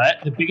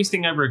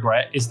thing I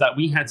regret is that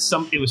we had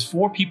it was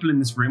 4 people in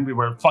this room. We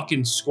were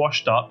fucking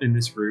squashed up in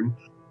this room.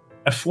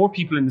 4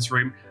 people in this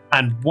room,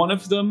 and one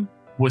of them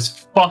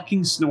was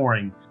fucking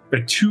snoring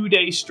for 2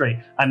 days straight.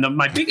 And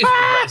my biggest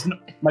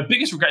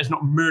regret is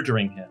not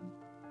murdering him.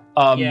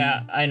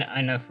 Yeah,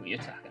 I know who you're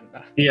talking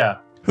about. Yeah.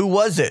 Who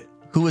was it?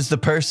 Who was the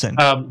person?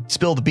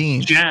 Spill the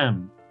beans.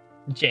 Jam.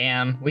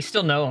 We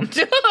still know him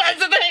too. That's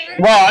the thing.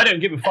 Well, I don't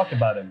give a fuck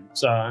about him,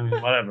 so I mean,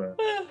 whatever.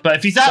 But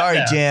if he's out Sorry,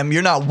 there, Jam,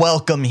 you're not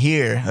welcome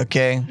here.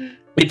 Okay.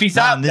 If he's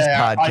Not out on this there,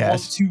 I podcast.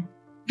 want to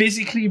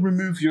physically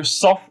remove your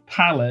soft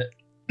palate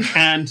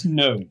and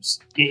nose.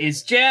 It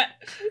is Jam,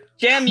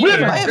 you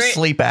Really? are I a have great.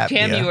 sleep apnea.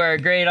 Jam, you are a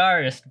great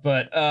artist,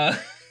 but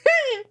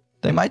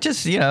They might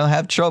just,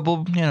 have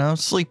trouble,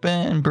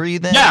 sleeping,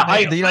 breathing.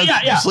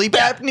 Yeah, sleep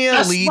apnea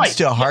That's leads right.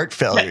 to heart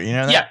failure. You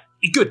know that?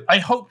 Yeah, good. I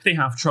hope they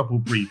have trouble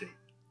breathing.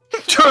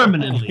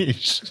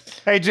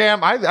 Terminally. Hey,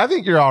 Jam, I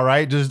think you're all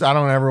right. Just I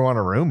don't ever want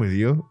to room with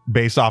you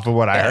based off of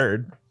what I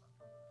heard.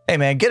 Hey,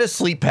 man, get a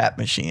sleep pap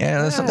machine.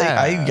 Yeah, that's something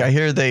I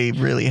hear they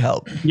really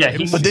help. Yeah,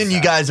 But then you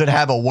guys would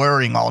have a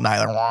whirring all night.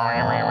 Like,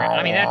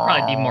 I mean, that'd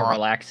probably be more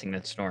relaxing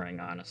than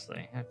snoring,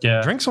 honestly.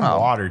 Yeah. Drink some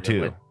water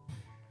too.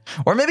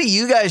 Or maybe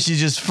you guys should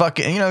just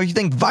fucking, you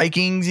think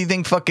Vikings, you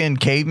think fucking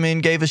cavemen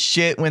gave a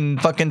shit when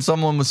fucking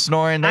someone was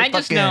snoring. I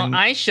just know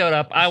I showed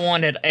up. I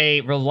wanted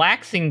a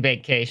relaxing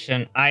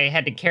vacation. I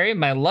had to carry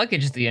my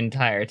luggage the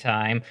entire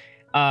time.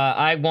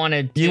 I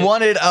wanted to, You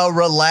wanted a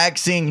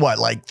relaxing,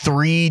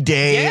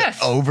 3-day Yes.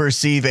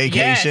 overseas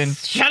vacation?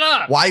 Yes. Shut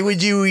up. Why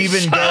would you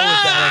even Shut go with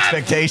that up!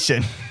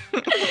 expectation?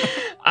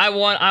 I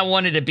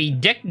wanted to be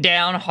dick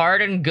down,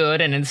 hard and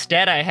good, and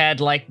instead I had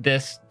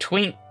this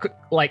twink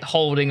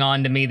holding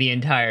on to me the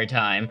entire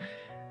time.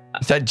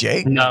 Is that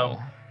Jake?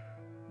 No.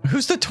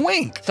 Who's the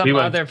twink? Some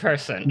other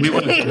person. We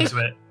won't get into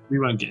it. We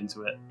won't get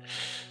into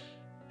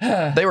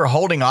it. They were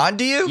holding on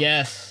to you?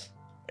 Yes.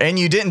 And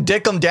you didn't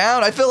dick them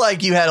down? I feel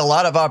like you had a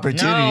lot of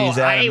opportunities.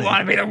 No, I Adam. want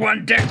to be the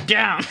one dick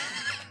down.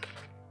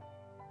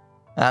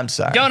 I'm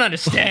sorry. Don't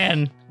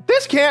understand.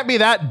 This can't be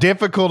that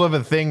difficult of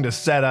a thing to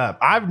set up.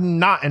 I'm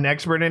not an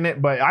expert in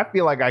it, but I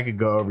feel like I could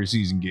go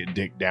overseas and get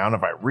dick down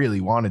if I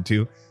really wanted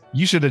to.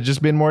 You should have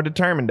just been more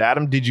determined,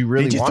 Adam. Did you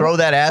really Did you want throw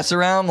that ass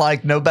around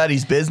like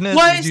nobody's business?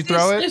 Did you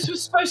throw it? This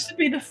was supposed to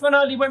be the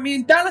finale when me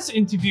and Dallas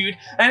interviewed,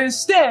 and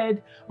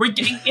instead we're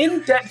getting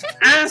in-depth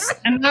ass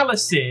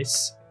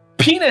analysis,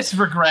 penis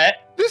regret.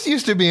 This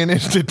used to be an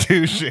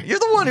institution. You're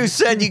the one who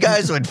said you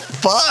guys would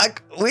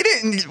fuck. We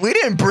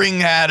didn't bring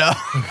that up.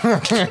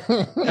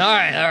 All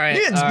right.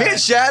 Me and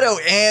Shadow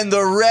and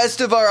the rest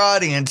of our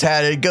audience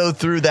had to go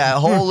through that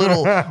whole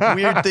little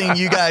weird thing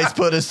you guys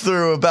put us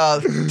through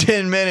about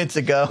 10 minutes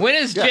ago. When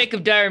is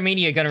Jacob Dyer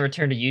Media going to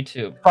return to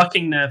YouTube?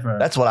 Fucking never.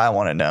 That's what I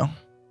want to know.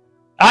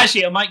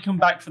 Actually, I might come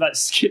back for that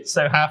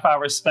schizo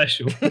half-hour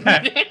special.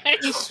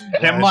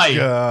 It might.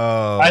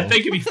 Go. I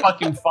think it'd be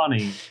fucking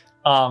funny.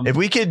 If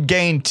we could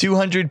gain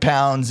 200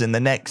 pounds in the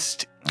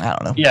next,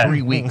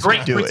 3 weeks, Great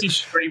we'd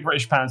do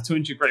British pounds,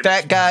 200 great.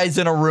 Fat guys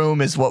in a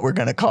room is what we're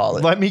gonna call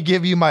it. Let me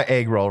give you my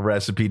egg roll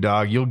recipe,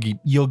 dog.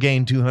 You'll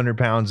gain 200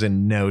 pounds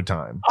in no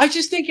time. I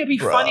just think it'd be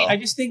Bro. funny.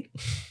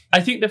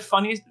 I think the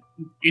funniest,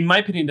 in my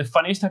opinion, the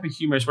funniest type of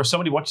humor is where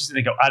somebody watches it and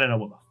they go, I don't know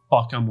what the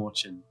fuck I'm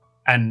watching.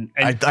 And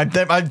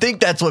I think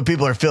that's what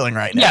people are feeling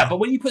right now. yeah, but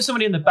when you put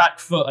somebody on the back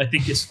foot, I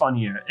think it's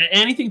funnier.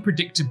 Anything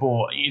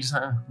predictable, you just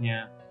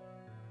yeah.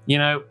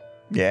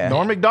 Yeah.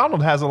 Norm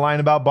Macdonald has a line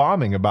about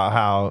bombing, about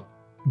how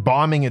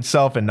bombing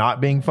itself and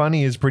not being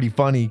funny is pretty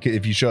funny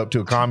if you show up to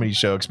a comedy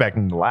show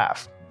expecting to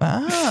laugh.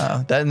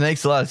 Ah, that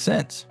makes a lot of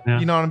sense. Yeah.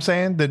 You know what I'm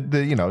saying?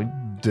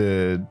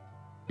 The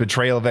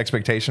betrayal of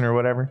expectation or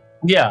whatever.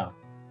 Yeah,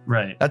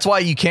 right. That's why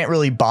you can't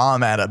really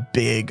bomb at a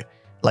big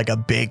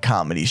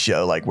comedy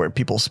show, where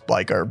people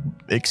are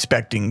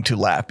expecting to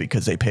laugh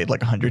because they paid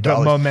 $100. The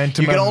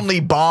momentum. You can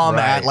only bomb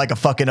Right. at a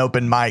fucking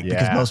open mic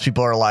because Yeah. most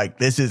people are like,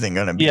 this isn't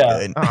going to be Yeah.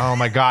 good. Oh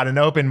my God, an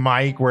open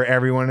mic where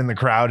everyone in the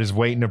crowd is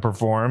waiting to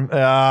perform.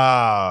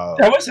 Oh.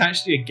 There was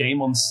actually a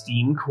game on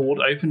Steam called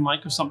Open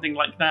Mic or something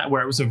like that,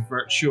 where it was a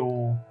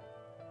virtual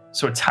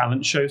sort of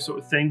talent show sort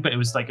of thing, but it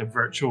was like a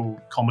virtual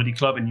comedy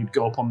club, and you'd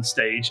go up on the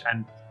stage,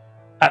 and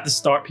at the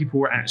start, people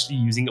were actually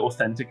using it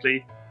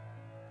authentically.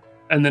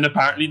 And then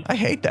apparently, I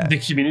hate that. the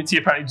community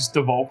apparently just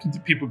devolved into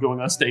people going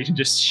on stage and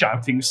just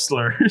shouting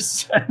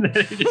slurs. And then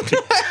it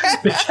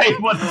just became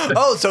one of the,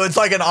 Oh, so it's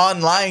like an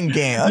online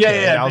game.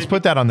 Okay. Yeah. Let's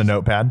put that on the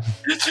notepad.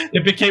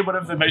 it became one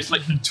of the most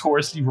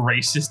notoriously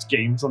racist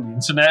games on the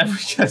internet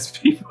because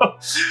people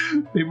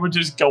would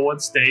just go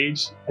on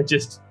stage and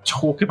just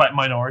talk about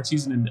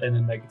minorities in a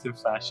negative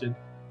fashion.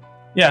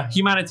 Yeah,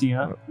 humanity,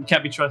 huh? You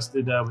can't be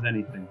trusted with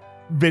anything.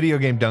 Video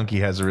Game Donkey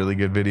has a really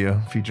good video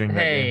featuring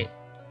that Hey, game.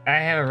 I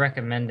have a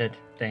recommended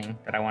thing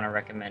that I want to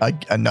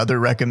recommend. Another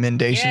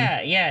recommendation?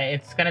 Yeah.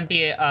 It's gonna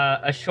be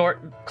a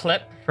short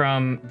clip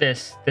from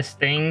this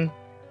thing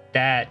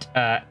that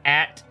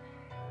at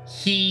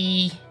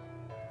he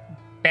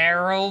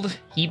barreled.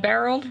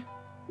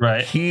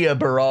 Right. Hia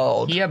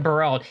Barald.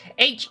 HeaBerald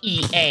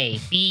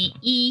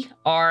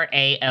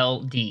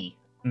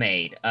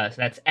made. So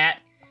that's at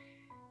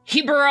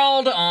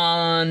Heberald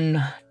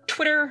on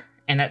Twitter,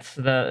 and that's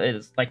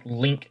it's like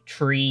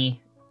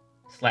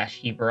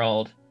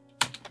Linktree/Heberald.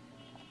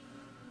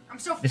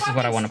 This is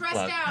what I want to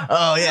plug.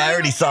 Oh yeah, I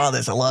already saw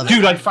this. I love it.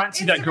 Dude, I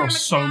fancy that girl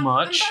so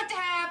much.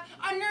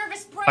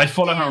 I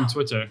follow her on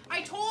Twitter.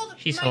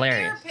 She's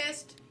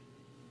hilarious.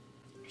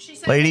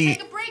 Lady,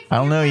 I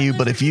don't know you,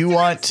 but if you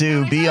want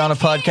to be on a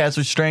podcast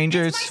with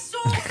strangers,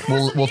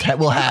 we'll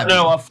have you.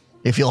 No, I'll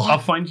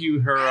find you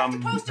her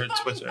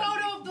Twitter.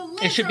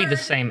 It should be the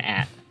same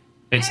at.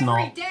 It's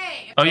not.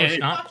 Oh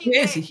yeah, it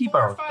is. He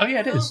borrowed. Oh yeah,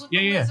 it is.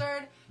 Yeah.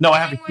 No, I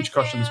have a huge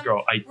crush on this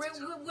girl.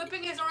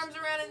 Whipping his arms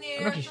around in the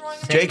air.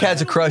 Jake has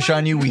a crush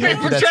on you. We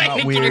hope that's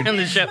not weird. On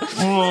the show.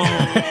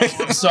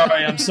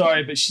 I'm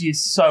sorry, but she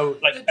is so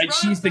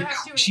she's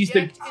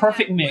the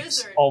perfect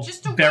mix of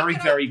very,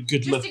 very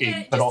good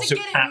looking, but also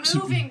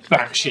absolutely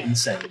batshit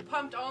insane.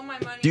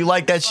 Do you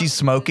like that she's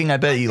smoking? I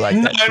bet you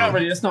like that. No, not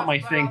really. That's not my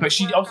thing. But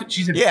she's a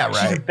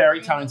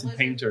very talented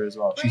painter as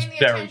well. She's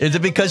very. Is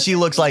it because she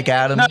looks like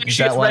Adam? No, is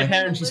she that has why? red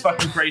hair and she's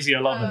fucking crazy. I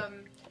love it.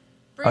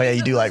 Oh yeah,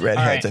 you do like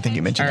redheads. Right. I think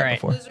you mentioned All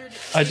that right. before.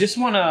 I just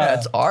want to.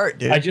 That's art,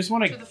 dude. I just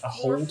want to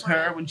hold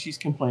her when she's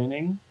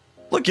complaining.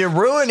 Look, you're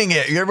ruining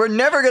it. We're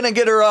never gonna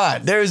get her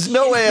on. There's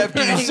no way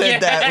after you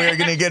said that we're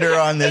gonna get her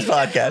on this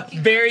podcast.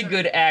 Very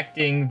good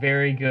acting.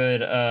 Very good.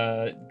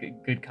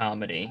 Good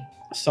comedy.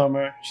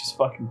 Summer, she's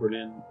fucking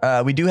brilliant.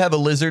 We do have a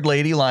lizard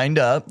lady lined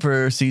up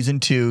for season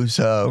 2,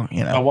 so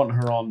you know. I want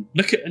her on.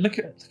 Look at this.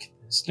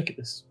 Look at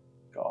this.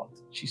 God,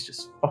 she's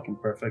just fucking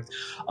perfect.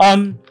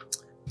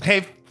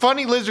 Hey,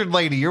 funny lizard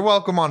lady, you're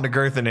welcome on to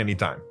Girthin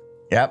anytime.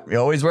 Yep, you're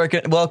always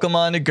welcome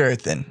on to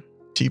Girthin.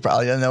 She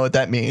probably doesn't know what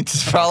that means.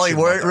 It's probably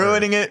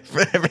ruining it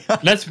for everyone.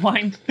 Let's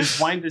wind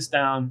this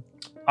down.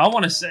 I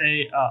want to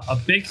say a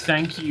big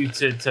thank you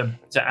to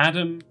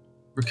Adam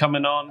for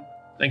coming on.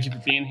 Thank you for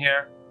being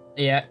here.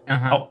 Yeah.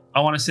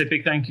 I want to say a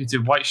big thank you to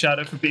White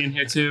Shadow for being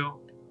here too.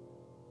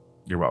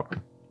 You're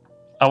welcome.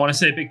 I want to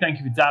say a big thank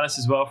you to Dallas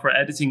as well for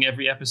editing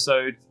every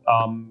episode,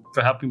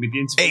 for helping with the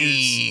interviews.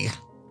 Hey.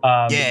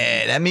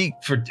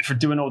 For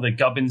doing all the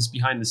gubbins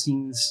behind the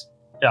scenes.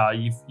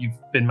 You've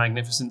been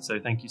magnificent, so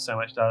thank you so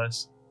much,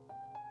 Dallas.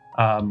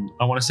 I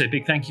want to say a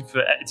big thank you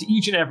to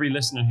each and every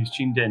listener who's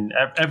tuned in.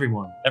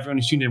 Everyone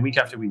who's tuned in week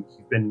after week.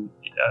 You've been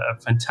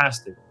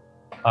fantastic.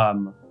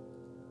 I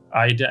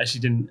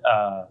actually didn't.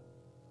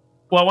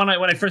 Well, when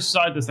I first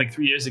started this like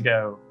 3 years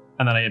ago,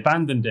 and then I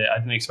abandoned it, I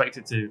didn't expect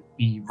it to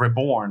be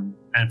reborn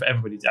and for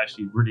everybody to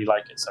actually really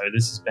like it. So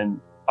this has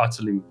been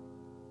utterly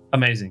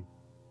amazing.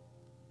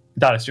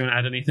 Dallas, do you want to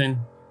add anything?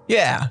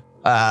 Yeah.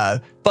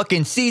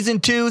 Fucking season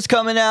 2 is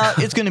coming out.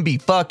 It's gonna be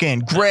fucking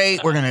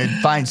great. We're gonna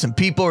find some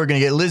people. We're gonna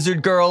get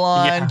Lizard Girl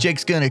on. Yeah.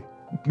 Jake's gonna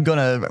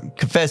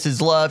confess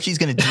his love. She's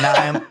gonna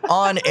deny him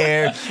on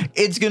air.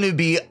 It's gonna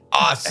be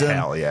awesome.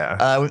 Hell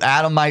yeah.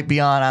 Adam might be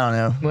on. I don't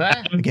know.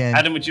 What? Again.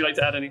 Adam, would you like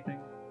to add anything?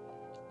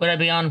 Would I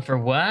be on for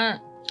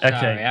what? Okay.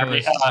 Sorry,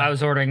 I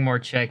was ordering more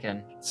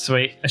chicken.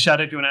 Sweet.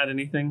 Shadow, do you want to add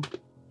anything?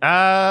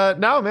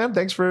 No, man.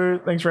 Thanks for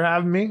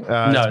having me.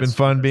 It's been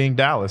fun being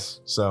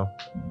Dallas. So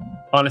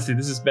honestly,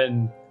 this has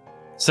been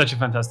such a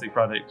fantastic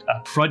project.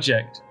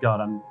 God,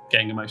 I'm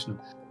getting emotional.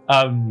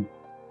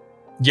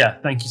 Yeah,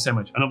 thank you so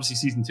much. And obviously,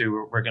 season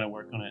 2, we're going to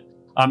work on it.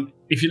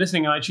 If you're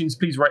listening on iTunes,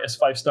 please write us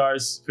 5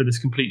 stars for this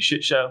complete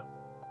shit show.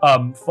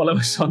 Follow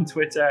us on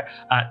Twitter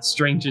at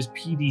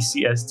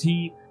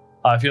strangerspdcst.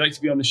 If you'd like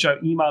to be on the show,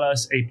 email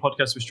us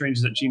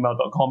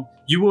podcastwithstrangers@gmail.com.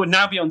 You will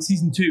now be on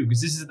season 2 because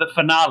this is the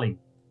finale.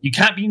 You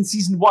can't be in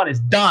season 1. It's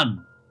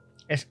done.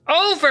 It's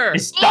over.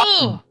 It's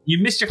done.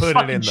 You missed your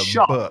fucking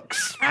shot.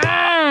 Books.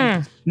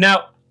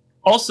 Now,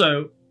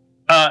 also,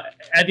 at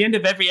the end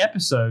of every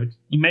episode,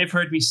 you may have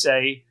heard me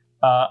say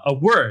a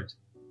word.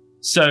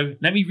 So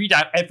let me read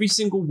out every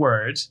single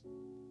word,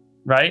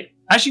 right?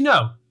 Actually,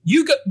 no.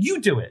 You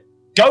do it.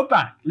 Go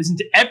back, listen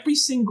to every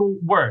single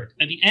word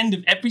at the end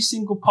of every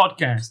single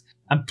podcast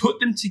and put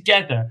them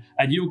together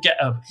and you'll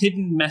get a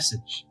hidden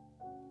message.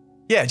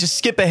 Yeah, just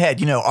skip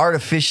ahead.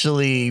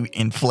 Artificially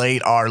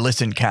inflate our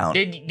listen count.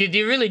 Did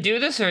you really do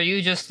this, or are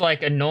you just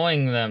like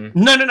annoying them?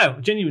 No.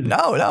 Genuinely.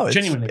 No.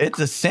 Genuinely. It's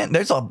a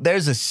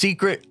There's a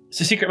secret. It's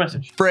a secret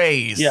message.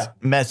 Phrase.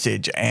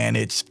 Message, and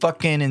it's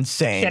fucking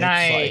insane. Can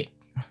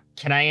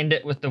I end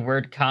it with the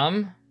word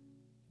 "come"?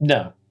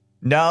 No.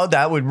 No,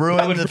 that would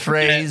ruin the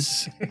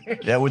phrase.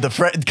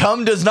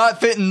 Cum does not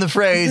fit in the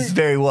phrase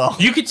very well.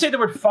 You could say the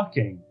word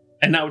 "fucking,"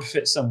 and that would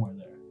fit somewhere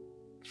there.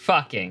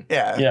 Fucking.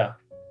 Yeah.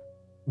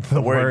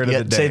 The word of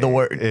the day say the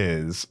word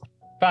is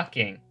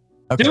fucking.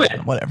 Okay, do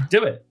it. Whatever.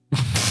 Do it.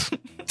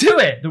 Do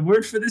it. The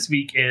word for this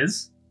week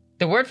is.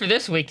 The word for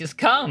this week is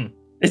 "come."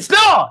 It's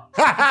not.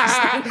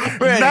 Randy,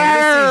 this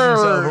season's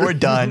over. We're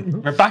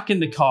done. We're back in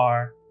the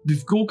car.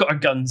 We've all got our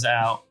guns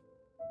out.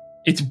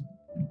 It's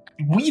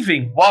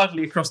weaving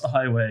wildly across the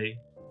highway.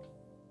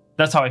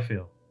 That's how I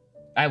feel.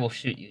 I will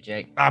shoot you,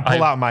 Jake. I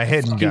pull out my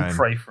hidden Fucking gun.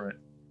 pray for it.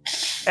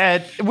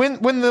 And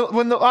when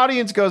the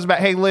audience goes back,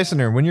 hey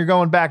listener, when you're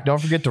going back, don't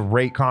forget to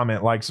rate,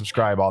 comment, like,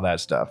 subscribe, all that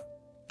stuff.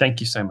 Thank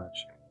you so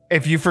much.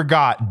 If you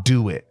forgot,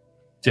 do it.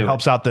 Do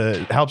helps out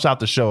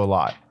the show a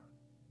lot.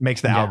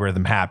 Makes the Yeah.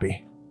 algorithm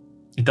happy.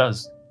 It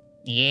does.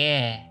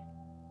 Yeah.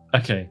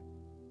 Okay.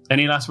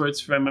 Any last words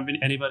from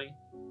anybody?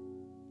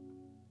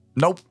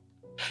 Nope.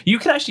 You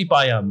can actually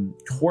buy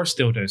horse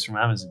dildos from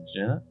Amazon. Did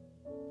you know that?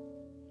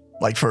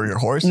 Like for your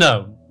horse?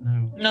 No.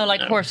 No,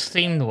 like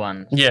horse-themed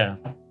ones. Yeah.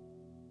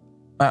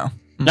 Oh.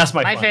 That's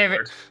my My fun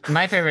favorite. word.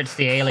 My favorite's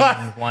the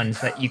alien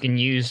ones that you can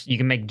use. You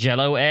can make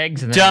Jello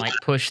eggs and then like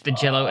push the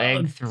Jello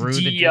egg through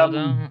the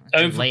dildo.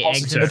 and lay eggs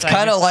ovipositor. It's inside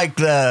kind of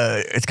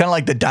your-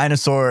 like the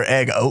dinosaur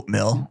egg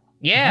oatmeal.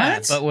 Yeah,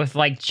 What? but with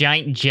like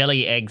giant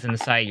jelly eggs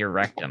inside your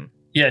rectum.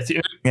 Yeah, it's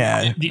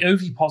Yeah. the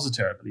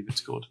ovipositor, I believe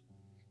it's called.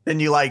 Then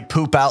you like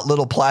poop out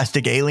little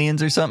plastic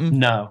aliens or something.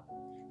 No.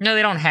 No,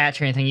 they don't hatch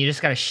or anything. You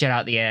just gotta shit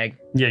out the egg.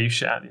 Yeah, you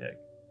shit out the egg.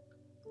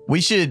 We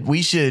should,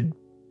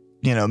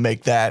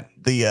 make that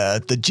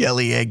the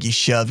jelly egg you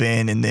shove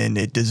in and then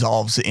it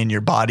dissolves in your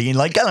body and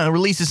like I don't know,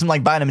 releases some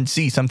like vitamin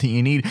C, something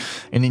you need,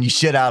 and then you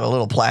shit out a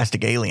little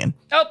plastic alien.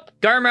 Oh,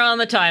 Garmer on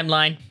the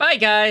timeline. Bye,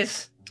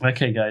 guys.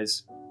 Okay,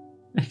 guys.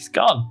 He's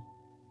gone.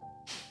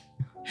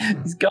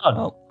 He's gone.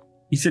 Oh.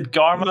 He said, He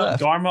Garma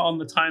left. on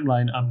the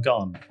timeline, I'm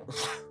gone.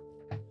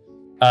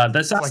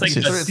 That sounds like,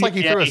 It's like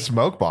he threw a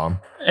smoke bomb.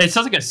 It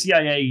sounds like a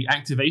CIA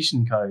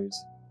activation code.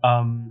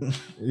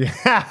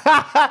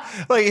 Yeah.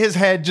 Like his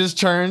head just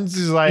turns.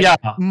 He's like, Yeah.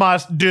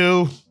 must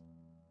do.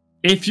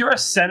 If you're a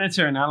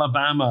senator in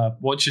Alabama,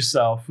 watch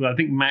yourself. I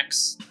think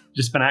Max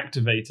just been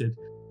activated.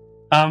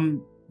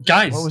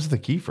 Guys, What was the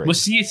key phrase? we'll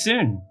see you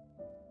soon.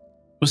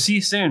 We'll see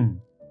you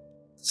soon.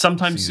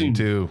 Sometime Season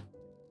soon. 2.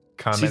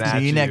 Coming Season- at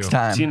See you next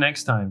time. See you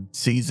next time.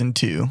 Season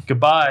 2.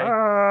 Goodbye.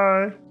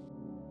 Bye.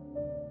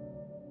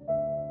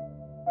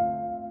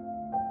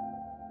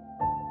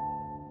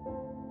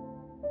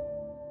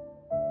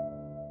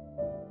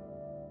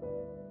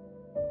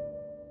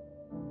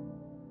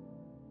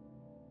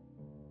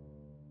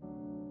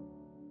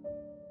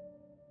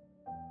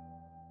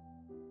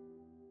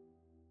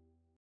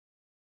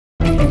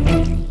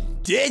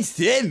 Dead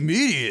Set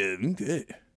Medium.